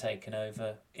once they're taken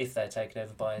over, if they're taken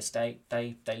over by a state,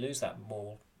 they lose that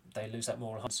moral. They lose that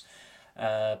moral. That's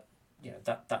the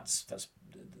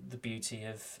beauty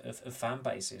of fan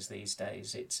bases these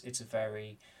days. It's a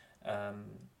very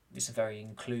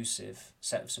inclusive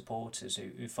set of supporters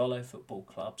who follow football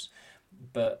clubs.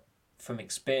 But from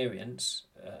experience,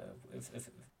 of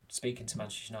speaking to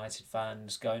Manchester United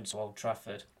fans, going to Old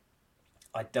Trafford,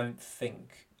 I don't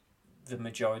think the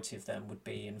majority of them would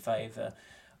be in favour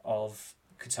of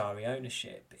Qatari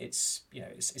ownership. It's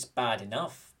bad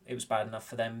enough. It was bad enough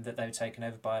for them that they were taken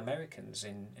over by Americans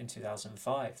in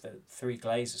 2005. The three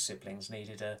Glazer siblings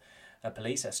needed a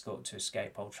police escort to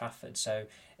escape Old Trafford. So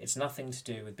it's nothing to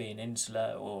do with being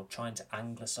insular or trying to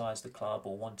anglicise the club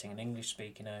or wanting an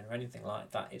English-speaking owner or anything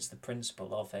like that. It's the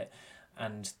principle of it.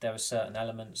 And there are certain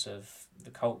elements of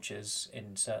the cultures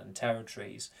in certain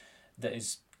territories that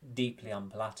is deeply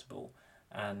unpalatable.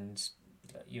 And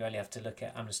you only have to look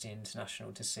at Amnesty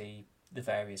International to see the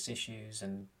various issues,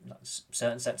 and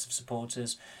certain sets of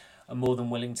supporters are more than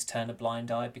willing to turn a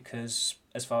blind eye because,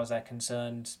 as far as they're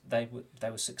concerned, they were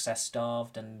success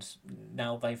starved, and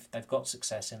now they've got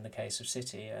success in the case of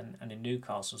City, and in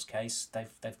Newcastle's case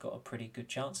they've got a pretty good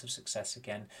chance of success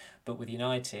again. But with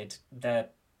United,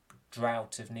 their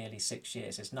drought of nearly 6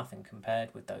 years is nothing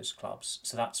compared with those clubs.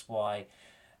 So that's why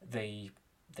the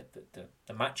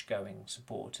match going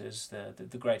supporters,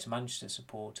 the Greater Manchester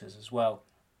supporters as well,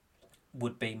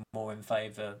 would be more in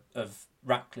favour of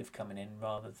Ratcliffe coming in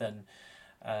rather than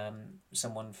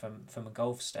someone from a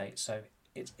Gulf state. So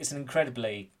it's an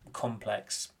incredibly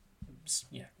complex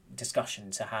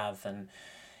discussion to have, and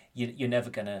you're never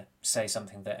going to say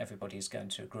something that everybody is going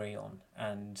to agree on,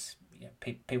 and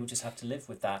people just have to live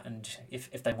with that. And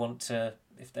if they want to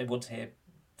hear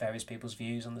various people's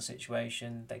views on the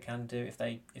situation, they can do. If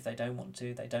they don't want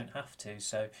to, they don't have to.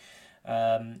 So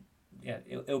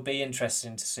it'll be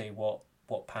interesting to see what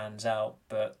pans out,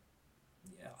 but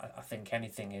I think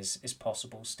anything is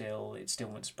possible still. It still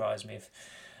wouldn't surprise me if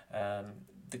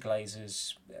the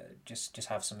Glazers just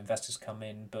have some investors come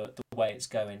in, but the way it's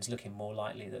going, it's looking more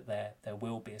likely that there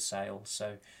will be a sale.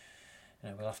 So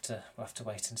we'll have to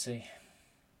wait and see.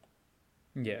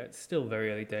 Yeah, it's still very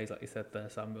early days, like you said there,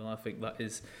 Samuel. I think that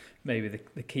is maybe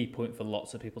the key point for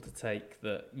lots of people to take,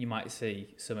 that you might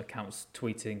see some accounts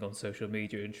tweeting on social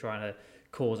media and trying to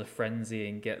cause a frenzy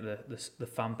and get the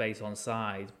fan base on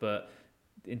side, but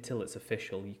until it's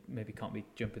official, you maybe can't be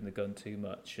jumping the gun too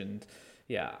much. And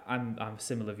yeah, I'm a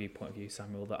similar point of view,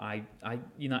 Samuel, that I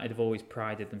United have always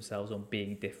prided themselves on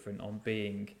being different, on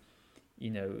being,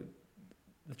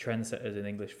 the trendsetters in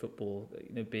English football,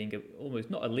 being almost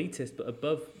not elitist but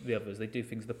above the others. They do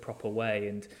things the proper way,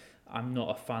 and I'm not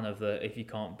a fan of the if you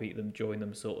can't beat them, join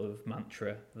them sort of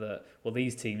mantra that, well,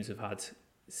 these teams have had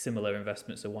similar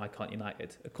investments, so why can't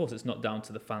United? Of course, it's not down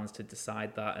to the fans to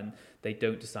decide that, and they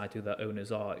don't decide who their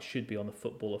owners are. It should be on the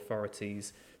football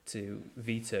authorities to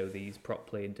veto these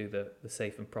properly and do the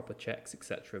safe and proper checks,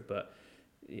 etc. But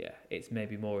yeah, it's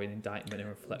maybe more an indictment and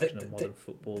reflection of modern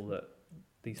football that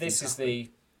these things happen.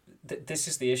 This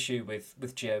is the issue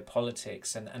with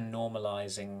geopolitics and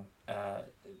normalising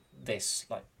this.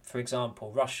 Like, for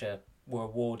example, Russia were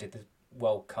awarded the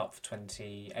World Cup for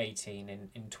 2018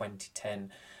 in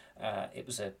 2010. It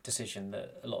was a decision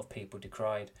that a lot of people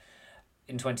decried.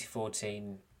 In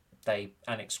 2014, they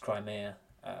annexed Crimea.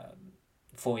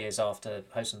 4 years after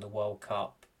hosting the World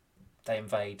Cup, they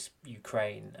invade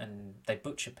Ukraine and they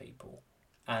butcher people.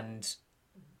 And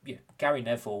Gary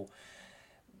Neville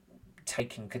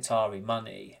taking Qatari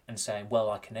money and saying, well,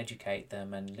 I can educate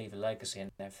them and leave a legacy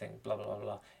and everything, blah, blah, blah,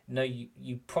 blah. No,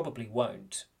 you probably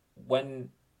won't. When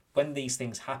these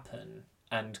things happen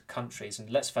and countries, and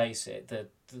let's face it,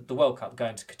 the World Cup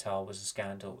going to Qatar was a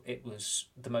scandal. It was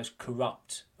the most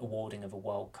corrupt awarding of a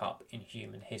World Cup in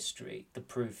human history. The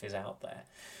proof is out there.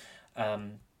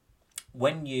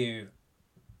 When you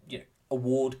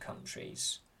award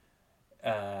countries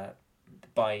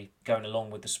by going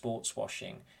along with the sports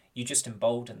washing, you just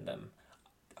embolden them.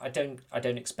 I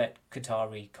don't expect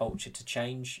Qatari culture to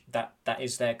change. That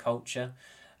is their culture.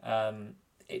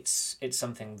 It's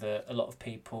something that a lot of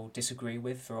people disagree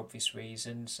with for obvious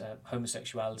reasons.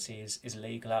 Homosexuality is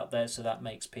legal out there, so that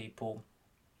makes people.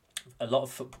 A lot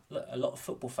of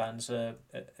football fans are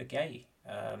gay,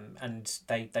 and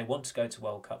they want to go to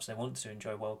World Cups. They want to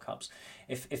enjoy World Cups.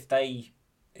 If they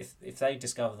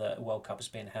discover that a World Cup is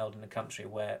being held in a country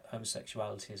where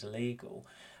homosexuality is illegal,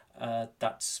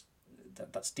 that's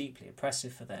deeply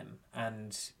oppressive for them.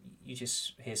 And you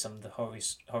just hear some of the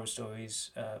horror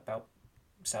stories about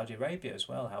Saudi Arabia as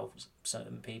well, how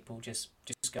certain people just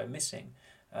go missing.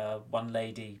 One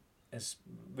lady has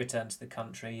returned to the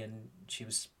country and she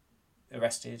was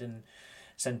arrested and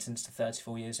sentenced to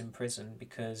 34 years in prison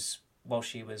because while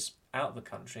she was out of the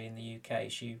country in the UK,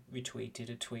 she retweeted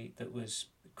a tweet that was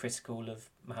critical of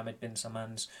Mohammed bin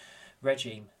Salman's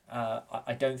regime.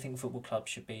 I don't think football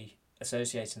clubs should be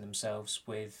associating themselves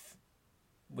with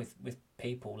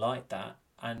people like that.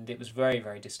 And it was very,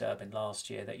 very disturbing last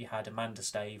year that you had Amanda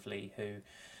Staveley, who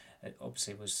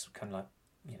obviously was kind of like,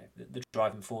 the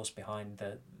driving force behind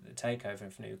the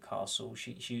takeover for Newcastle.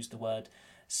 She used the word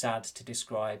sad to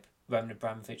describe Roman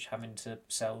Abramovich having to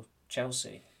sell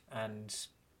Chelsea. And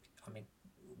I mean,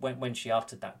 when she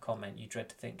uttered that comment, you dread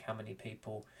to think how many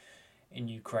people in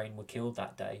Ukraine were killed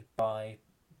that day by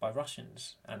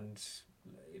Russians. And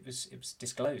it was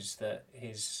disclosed that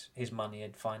his money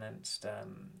had financed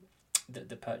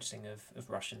the purchasing of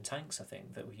Russian tanks, I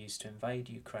think, that were used to invade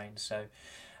Ukraine. So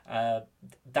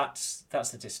that's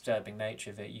the disturbing nature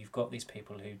of it. You've got these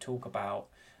people who talk about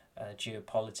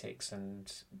geopolitics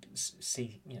and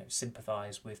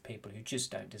sympathise with people who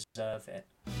just don't deserve it.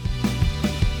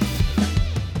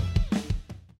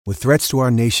 With threats to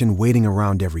our nation waiting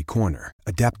around every corner,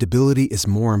 adaptability is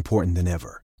more important than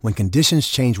ever. When conditions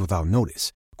change without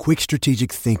notice, quick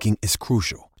strategic thinking is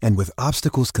crucial. And with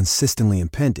obstacles consistently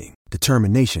impending,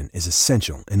 determination is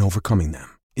essential in overcoming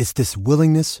them. It's this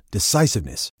willingness,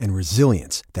 decisiveness, and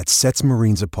resilience that sets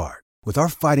Marines apart. With our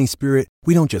fighting spirit,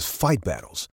 we don't just fight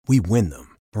battles, we win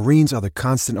them. Marines are the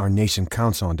constant our nation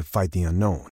counts on to fight the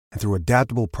unknown. And through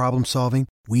adaptable problem solving,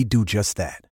 we do just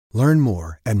that. Learn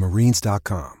more at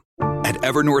marines.com. At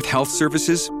Evernorth Health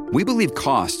Services, we believe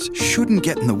costs shouldn't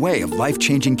get in the way of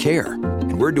life-changing care.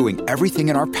 And we're doing everything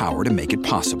in our power to make it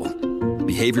possible.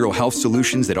 Behavioral health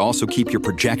solutions that also keep your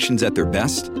projections at their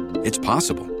best? It's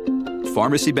possible.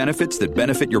 Pharmacy benefits that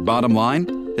benefit your bottom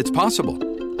line? It's possible.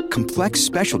 Complex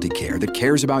specialty care that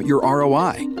cares about your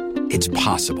ROI? It's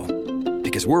possible.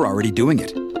 Because we're already doing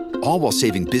it. All while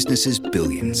saving businesses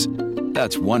billions.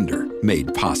 That's Wonder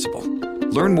made possible.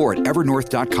 Learn more at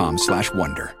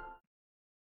evernorth.com/wonder.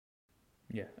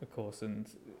 Yeah, of course, and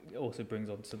it also brings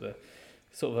on to the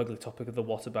sort of ugly topic of the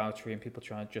whataboutery and people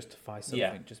trying to justify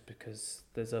something just because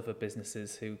there's other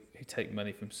businesses who take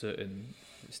money from certain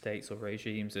states or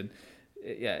regimes, and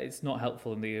it's not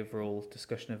helpful in the overall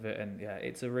discussion of it. And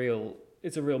it's a real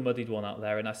muddied one out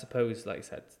there. And I suppose, like I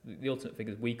said, the ultimate thing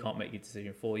is we can't make your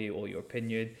decision for you or your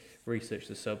opinion. Research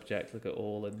the subject, look at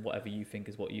all, and whatever you think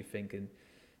is what you think, and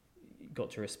got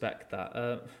to respect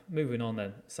that. Moving on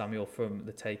then, Samuel, from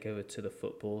the takeover to the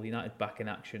football. United back in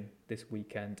action this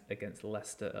weekend against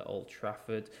Leicester at Old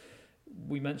Trafford.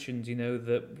 we mentioned,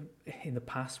 that in the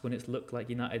past when it's looked like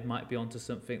United might be onto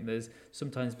something, there's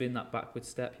sometimes been that backward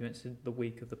step. You mentioned the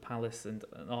week of the Palace and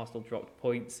Arsenal dropped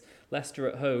points. Leicester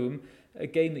at home, a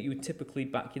game that you would typically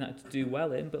back United to do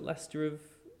well in, but Leicester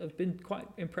have been quite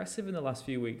impressive in the last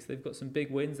few weeks. They've got some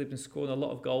big wins. They've been scoring a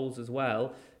lot of goals as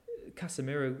well.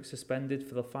 Casemiro suspended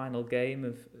for the final game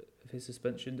of his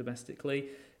suspension domestically.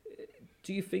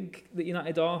 Do you think that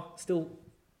United are still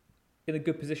in a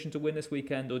good position to win this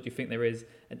weekend, or do you think there is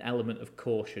an element of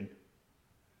caution?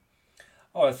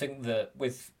 Oh, I think that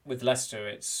with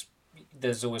Leicester,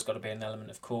 there's always got to be an element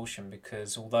of caution,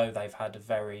 because although they've had a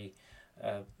very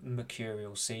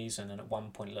mercurial season, and at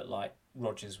one point looked like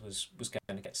Rodgers was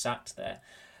going to get sacked there,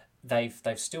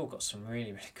 they've still got some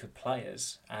really, really good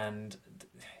players, and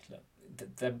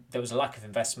there was a lack of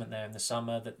investment there in the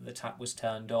summer. That the tap was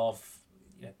turned off.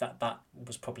 That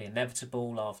was probably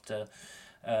inevitable after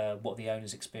what the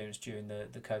owners experienced during the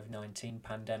COVID-19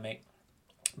 pandemic.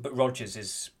 But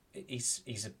Rodgers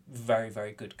he's a very,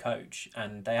 very good coach,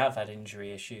 and they have had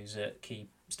injury issues at key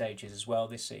stages as well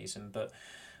this season. But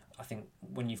I think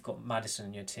when you've got Maddison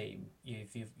in your team,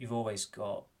 you've always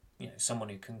got someone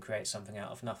who can create something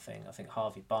out of nothing. I think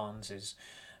Harvey Barnes is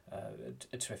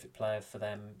a terrific player for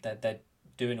them. They're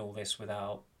doing all this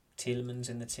without Tielemans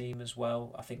in the team as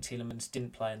well. I think Tielemans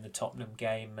didn't play in the Tottenham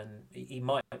game, and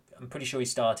I'm pretty sure he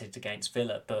started against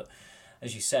Villa, but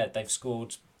as you said, they've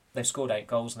scored 8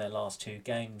 goals in their last 2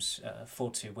 games,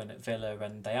 4-2 win at Villa,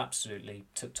 and they absolutely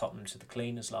took Tottenham to the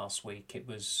cleaners last week. It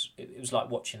was like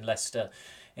watching Leicester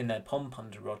in their pomp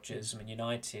under Rodgers. I mean,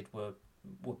 United were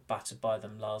battered by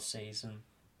them last season,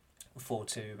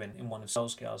 4-2 in one of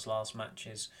Solskjaer's last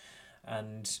matches,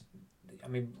 and I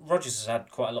mean, Rodgers has had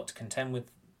quite a lot to contend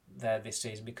with there this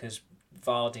season, because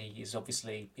Vardy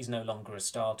he's no longer a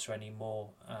starter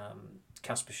anymore.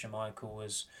 Kasper Schmeichel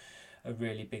was a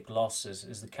really big loss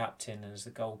as the captain and as the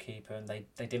goalkeeper, and they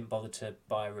didn't bother to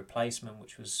buy a replacement,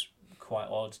 which was quite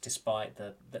odd despite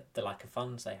the lack of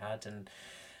funds they had,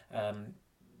 and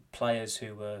players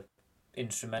who were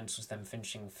instrumental to them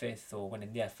finishing 5th or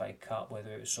winning the FA Cup,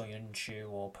 whether it was Soyuncu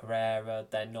or Pereira,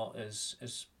 they're not as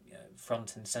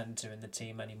front and centre in the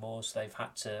team anymore, so they've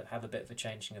had to have a bit of a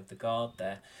changing of the guard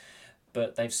there.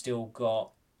 But they've still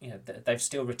got, they've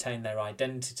still retained their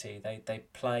identity. They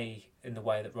play in the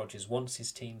way that Rodgers wants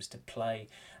his teams to play.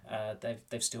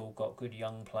 They've still got good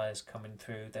young players coming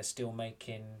through. They're still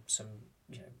making some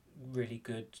really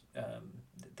good.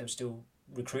 They're still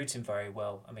recruiting very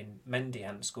well. I mean, Mendy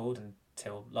hadn't scored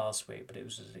until last week, but it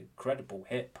was an incredible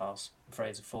hit past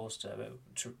Fraser Forster,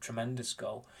 a tremendous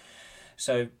goal.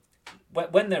 So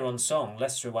when they're on song,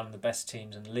 Leicester are one of the best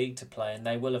teams in the league to play, and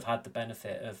they will have had the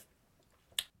benefit of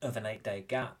an 8-day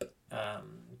gap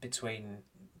between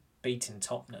beating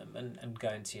Tottenham and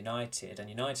going to United. And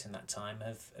United in that time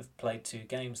have played 2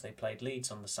 games. They played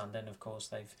Leeds on the Sunday, and of course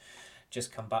they've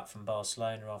just come back from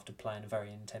Barcelona after playing a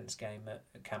very intense game at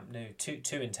Camp Nou.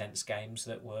 Two intense games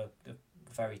that were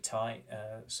very tight,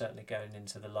 certainly going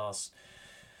into the last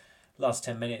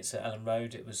 10 minutes at Ellen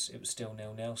Road, it was still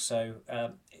 0-0. So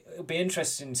it'll be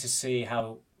interesting to see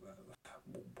how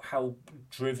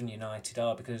driven United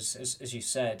are, because as you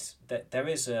said, that there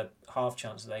is a half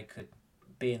chance that they could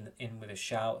be in with a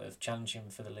shout of challenging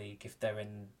for the league if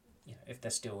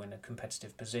they're still in a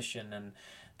competitive position, and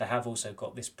they have also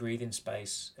got this breathing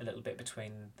space a little bit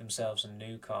between themselves and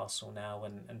Newcastle now,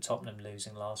 and Tottenham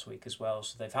losing last week as well.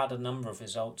 So they've had a number of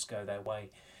results go their way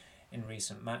in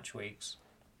recent match weeks.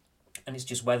 And it's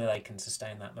just whether they can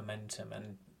sustain that momentum,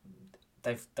 and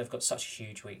they've got such a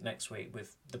huge week next week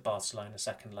with the Barcelona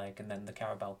second leg and then the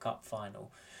Carabao Cup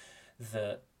final,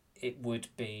 that it would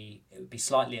be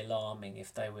slightly alarming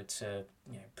if they were to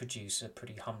produce a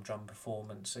pretty humdrum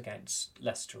performance against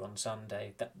Leicester on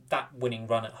Sunday. That winning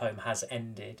run at home has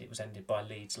ended. It was ended by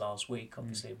Leeds last week,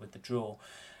 obviously with the draw.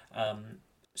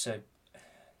 So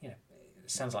it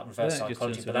sounds like reverse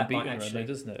psychology, but that might actually,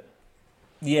 doesn't it?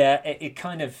 Yeah, it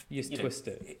kind of... You just twist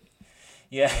it.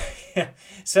 Yeah,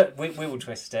 so we will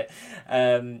twist it.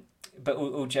 But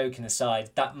all joking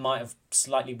aside, that might have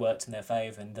slightly worked in their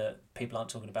favour, and that people aren't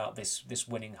talking about this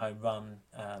winning home run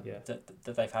that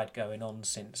they've had going on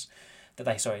since...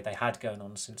 they had going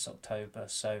on since October.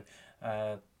 So,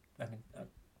 I'm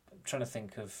trying to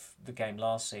think of the game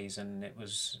last season. It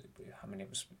was a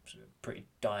pretty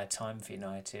dire time for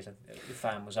United. The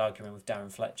fan was arguing with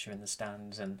Darren Fletcher in the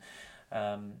stands, and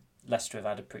Leicester have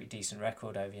had a pretty decent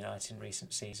record over United in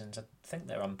recent seasons. I think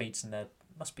they're unbeaten. They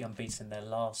must be unbeaten in their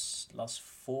last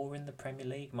 4 in the Premier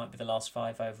League. Might be the last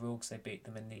 5 overall, because they beat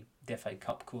them in the FA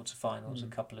Cup quarterfinals a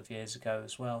couple of years ago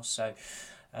as well. So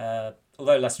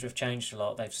Although Leicester have changed a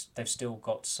lot, they've still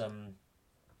got some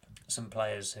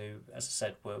players who, as I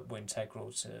said, were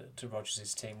integral to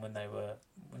Rodgers' team when they were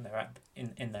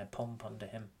in their pomp under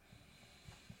him.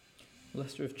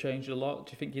 Leicester have changed a lot.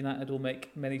 Do you think United will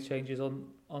make many changes on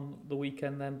the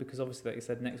weekend then? Because obviously, like you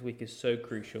said, next week is so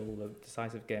crucial. The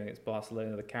decisive game against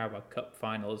Barcelona, the Carabao Cup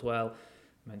final as well.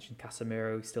 I mentioned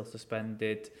Casemiro, he's still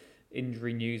suspended.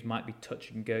 Injury news might be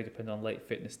touch and go depending on late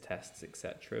fitness tests,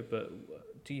 etc. But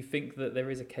do you think that there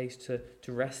is a case to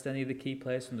rest any of the key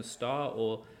players from the start,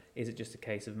 or is it just a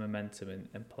case of momentum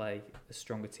and play as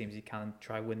strong a team as you can and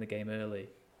try win the game early?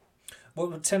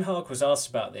 Well, Ten Hag was asked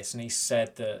about this, and he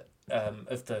said that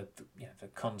of the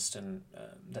constant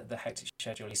the hectic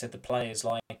schedule, he said the players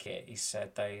like it. He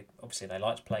said they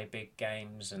like to play big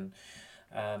games, and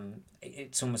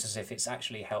it's almost as if it's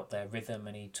actually helped their rhythm.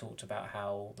 And he talked about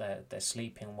how they're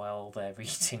sleeping well, they're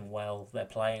eating well, they're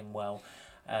playing well.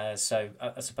 So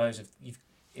I suppose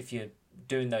if you're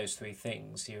doing those three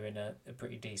things, you're in a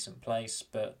pretty decent place.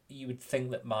 But you would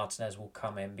think that Martinez will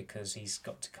come in because he's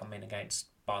got to come in against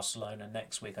Barcelona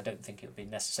next week. I don't think it would be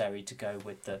necessary to go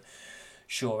with the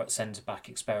Shaw at centre-back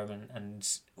experiment. And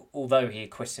although he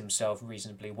acquitted himself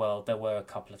reasonably well, there were a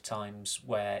couple of times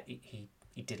where he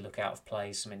did look out of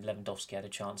place. I mean, Lewandowski had a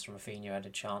chance, Rafinha had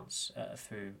a chance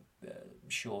through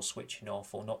Shaw switching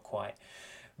off or not quite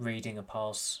reading a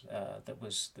pass that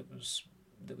was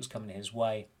coming his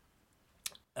way.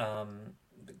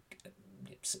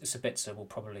 Sabitzer will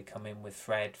probably come in with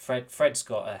Fred. Fred's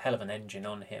got a hell of an engine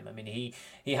on him. I mean, he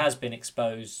has been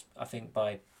exposed, I think,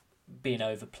 by being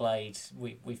overplayed.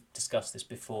 We've discussed this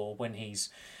before. When he's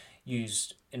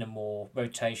used in a more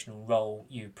rotational role,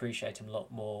 you appreciate him a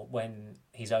lot more. When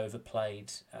he's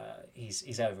overplayed, he's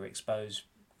overexposed,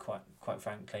 quite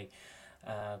frankly.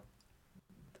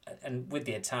 And with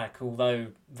the attack, although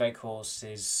Weghorst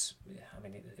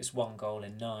it's 1 goal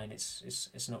in 9,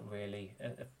 it's not really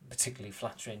a particularly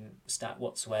flattering stat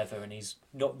whatsoever, and he's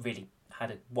not really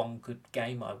had one good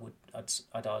game,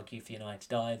 I'd argue, for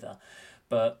United either.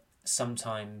 But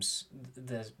sometimes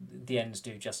the ends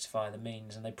do justify the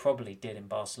means, and they probably did in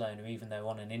Barcelona, even though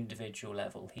on an individual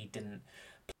level he didn't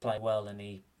play well, and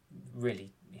he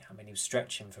really, he was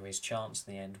stretching for his chance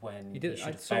in the end when he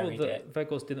should have buried it. I saw that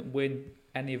Weghorst didn't win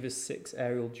any of his 6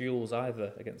 aerial duels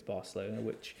either against Barcelona,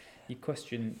 which you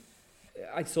question.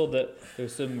 I saw that there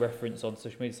was some reference on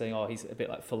social media saying, he's a bit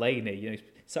like Fellaini, he's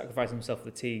sacrificing himself for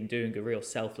the team, doing a real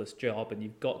selfless job, and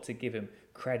you've got to give him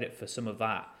credit for some of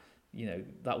that,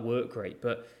 that work rate.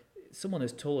 But someone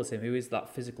as tall as him, who is that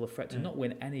physical threat, to not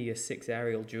win any of your 6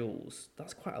 aerial duels,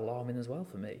 that's quite alarming as well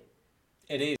for me.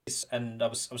 It is, and I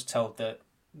was told that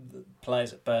the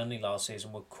players at Burnley last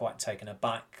season were quite taken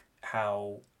aback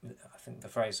how, I think the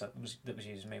phrase that was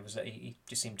used to me was that he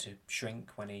just seemed to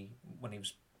shrink when he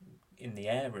was in the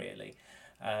air, really.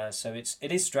 So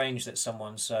it is strange that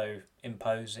someone so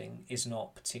imposing is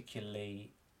not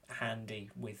particularly handy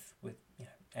with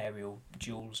aerial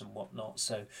duels and whatnot.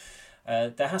 So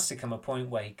there has to come a point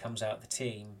where he comes out of the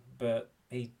team, but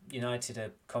United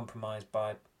are compromised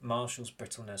by Martial's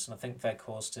brittleness, and I think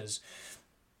Weghorst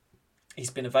he's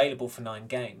been available for 9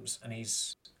 games, and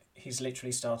he's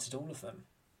literally started all of them.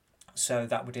 So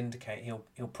that would indicate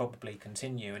he'll probably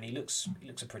continue, and he looks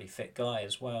a pretty fit guy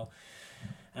as well.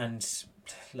 And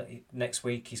next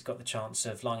week he's got the chance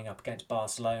of lining up against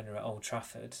Barcelona at Old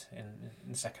Trafford in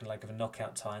the second leg of a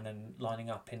knockout tie, and then lining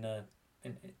up in a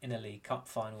League Cup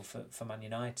final for Man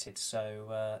United.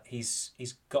 So he's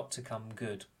got to come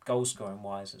good goal scoring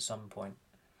wise at some point.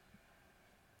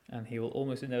 And he will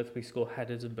almost inevitably score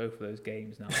headers in both of those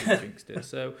games now he's jinxed it.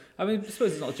 So, I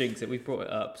suppose it's not a jinx it, we've brought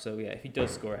it up. So, yeah, if he does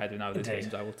score a header in either of those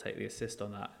games, I will take the assist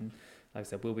on that. And like I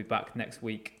said, we'll be back next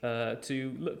week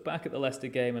to look back at the Leicester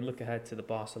game and look ahead to the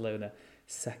Barcelona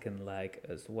second leg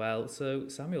as well. So,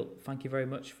 Samuel, thank you very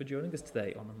much for joining us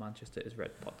today on the Manchester is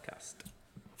Red podcast.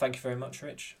 Thank you very much,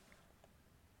 Rich.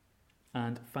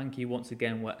 And thank you once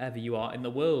again, wherever you are in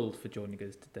the world, for joining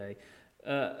us today.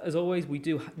 As always, we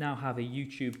do now have a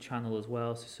YouTube channel as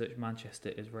well, so search Manchester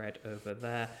is Red over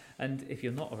there. And if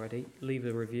you're not already, leave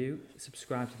a review,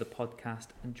 subscribe to the podcast,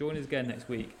 and join us again next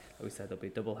week. Like we said, there'll be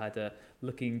a double header,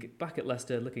 looking back at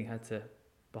Leicester, looking ahead to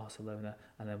Barcelona,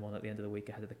 and then one at the end of the week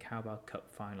ahead of the Carabao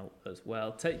Cup final as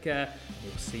well. Take care, and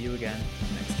we'll see you again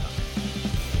next time.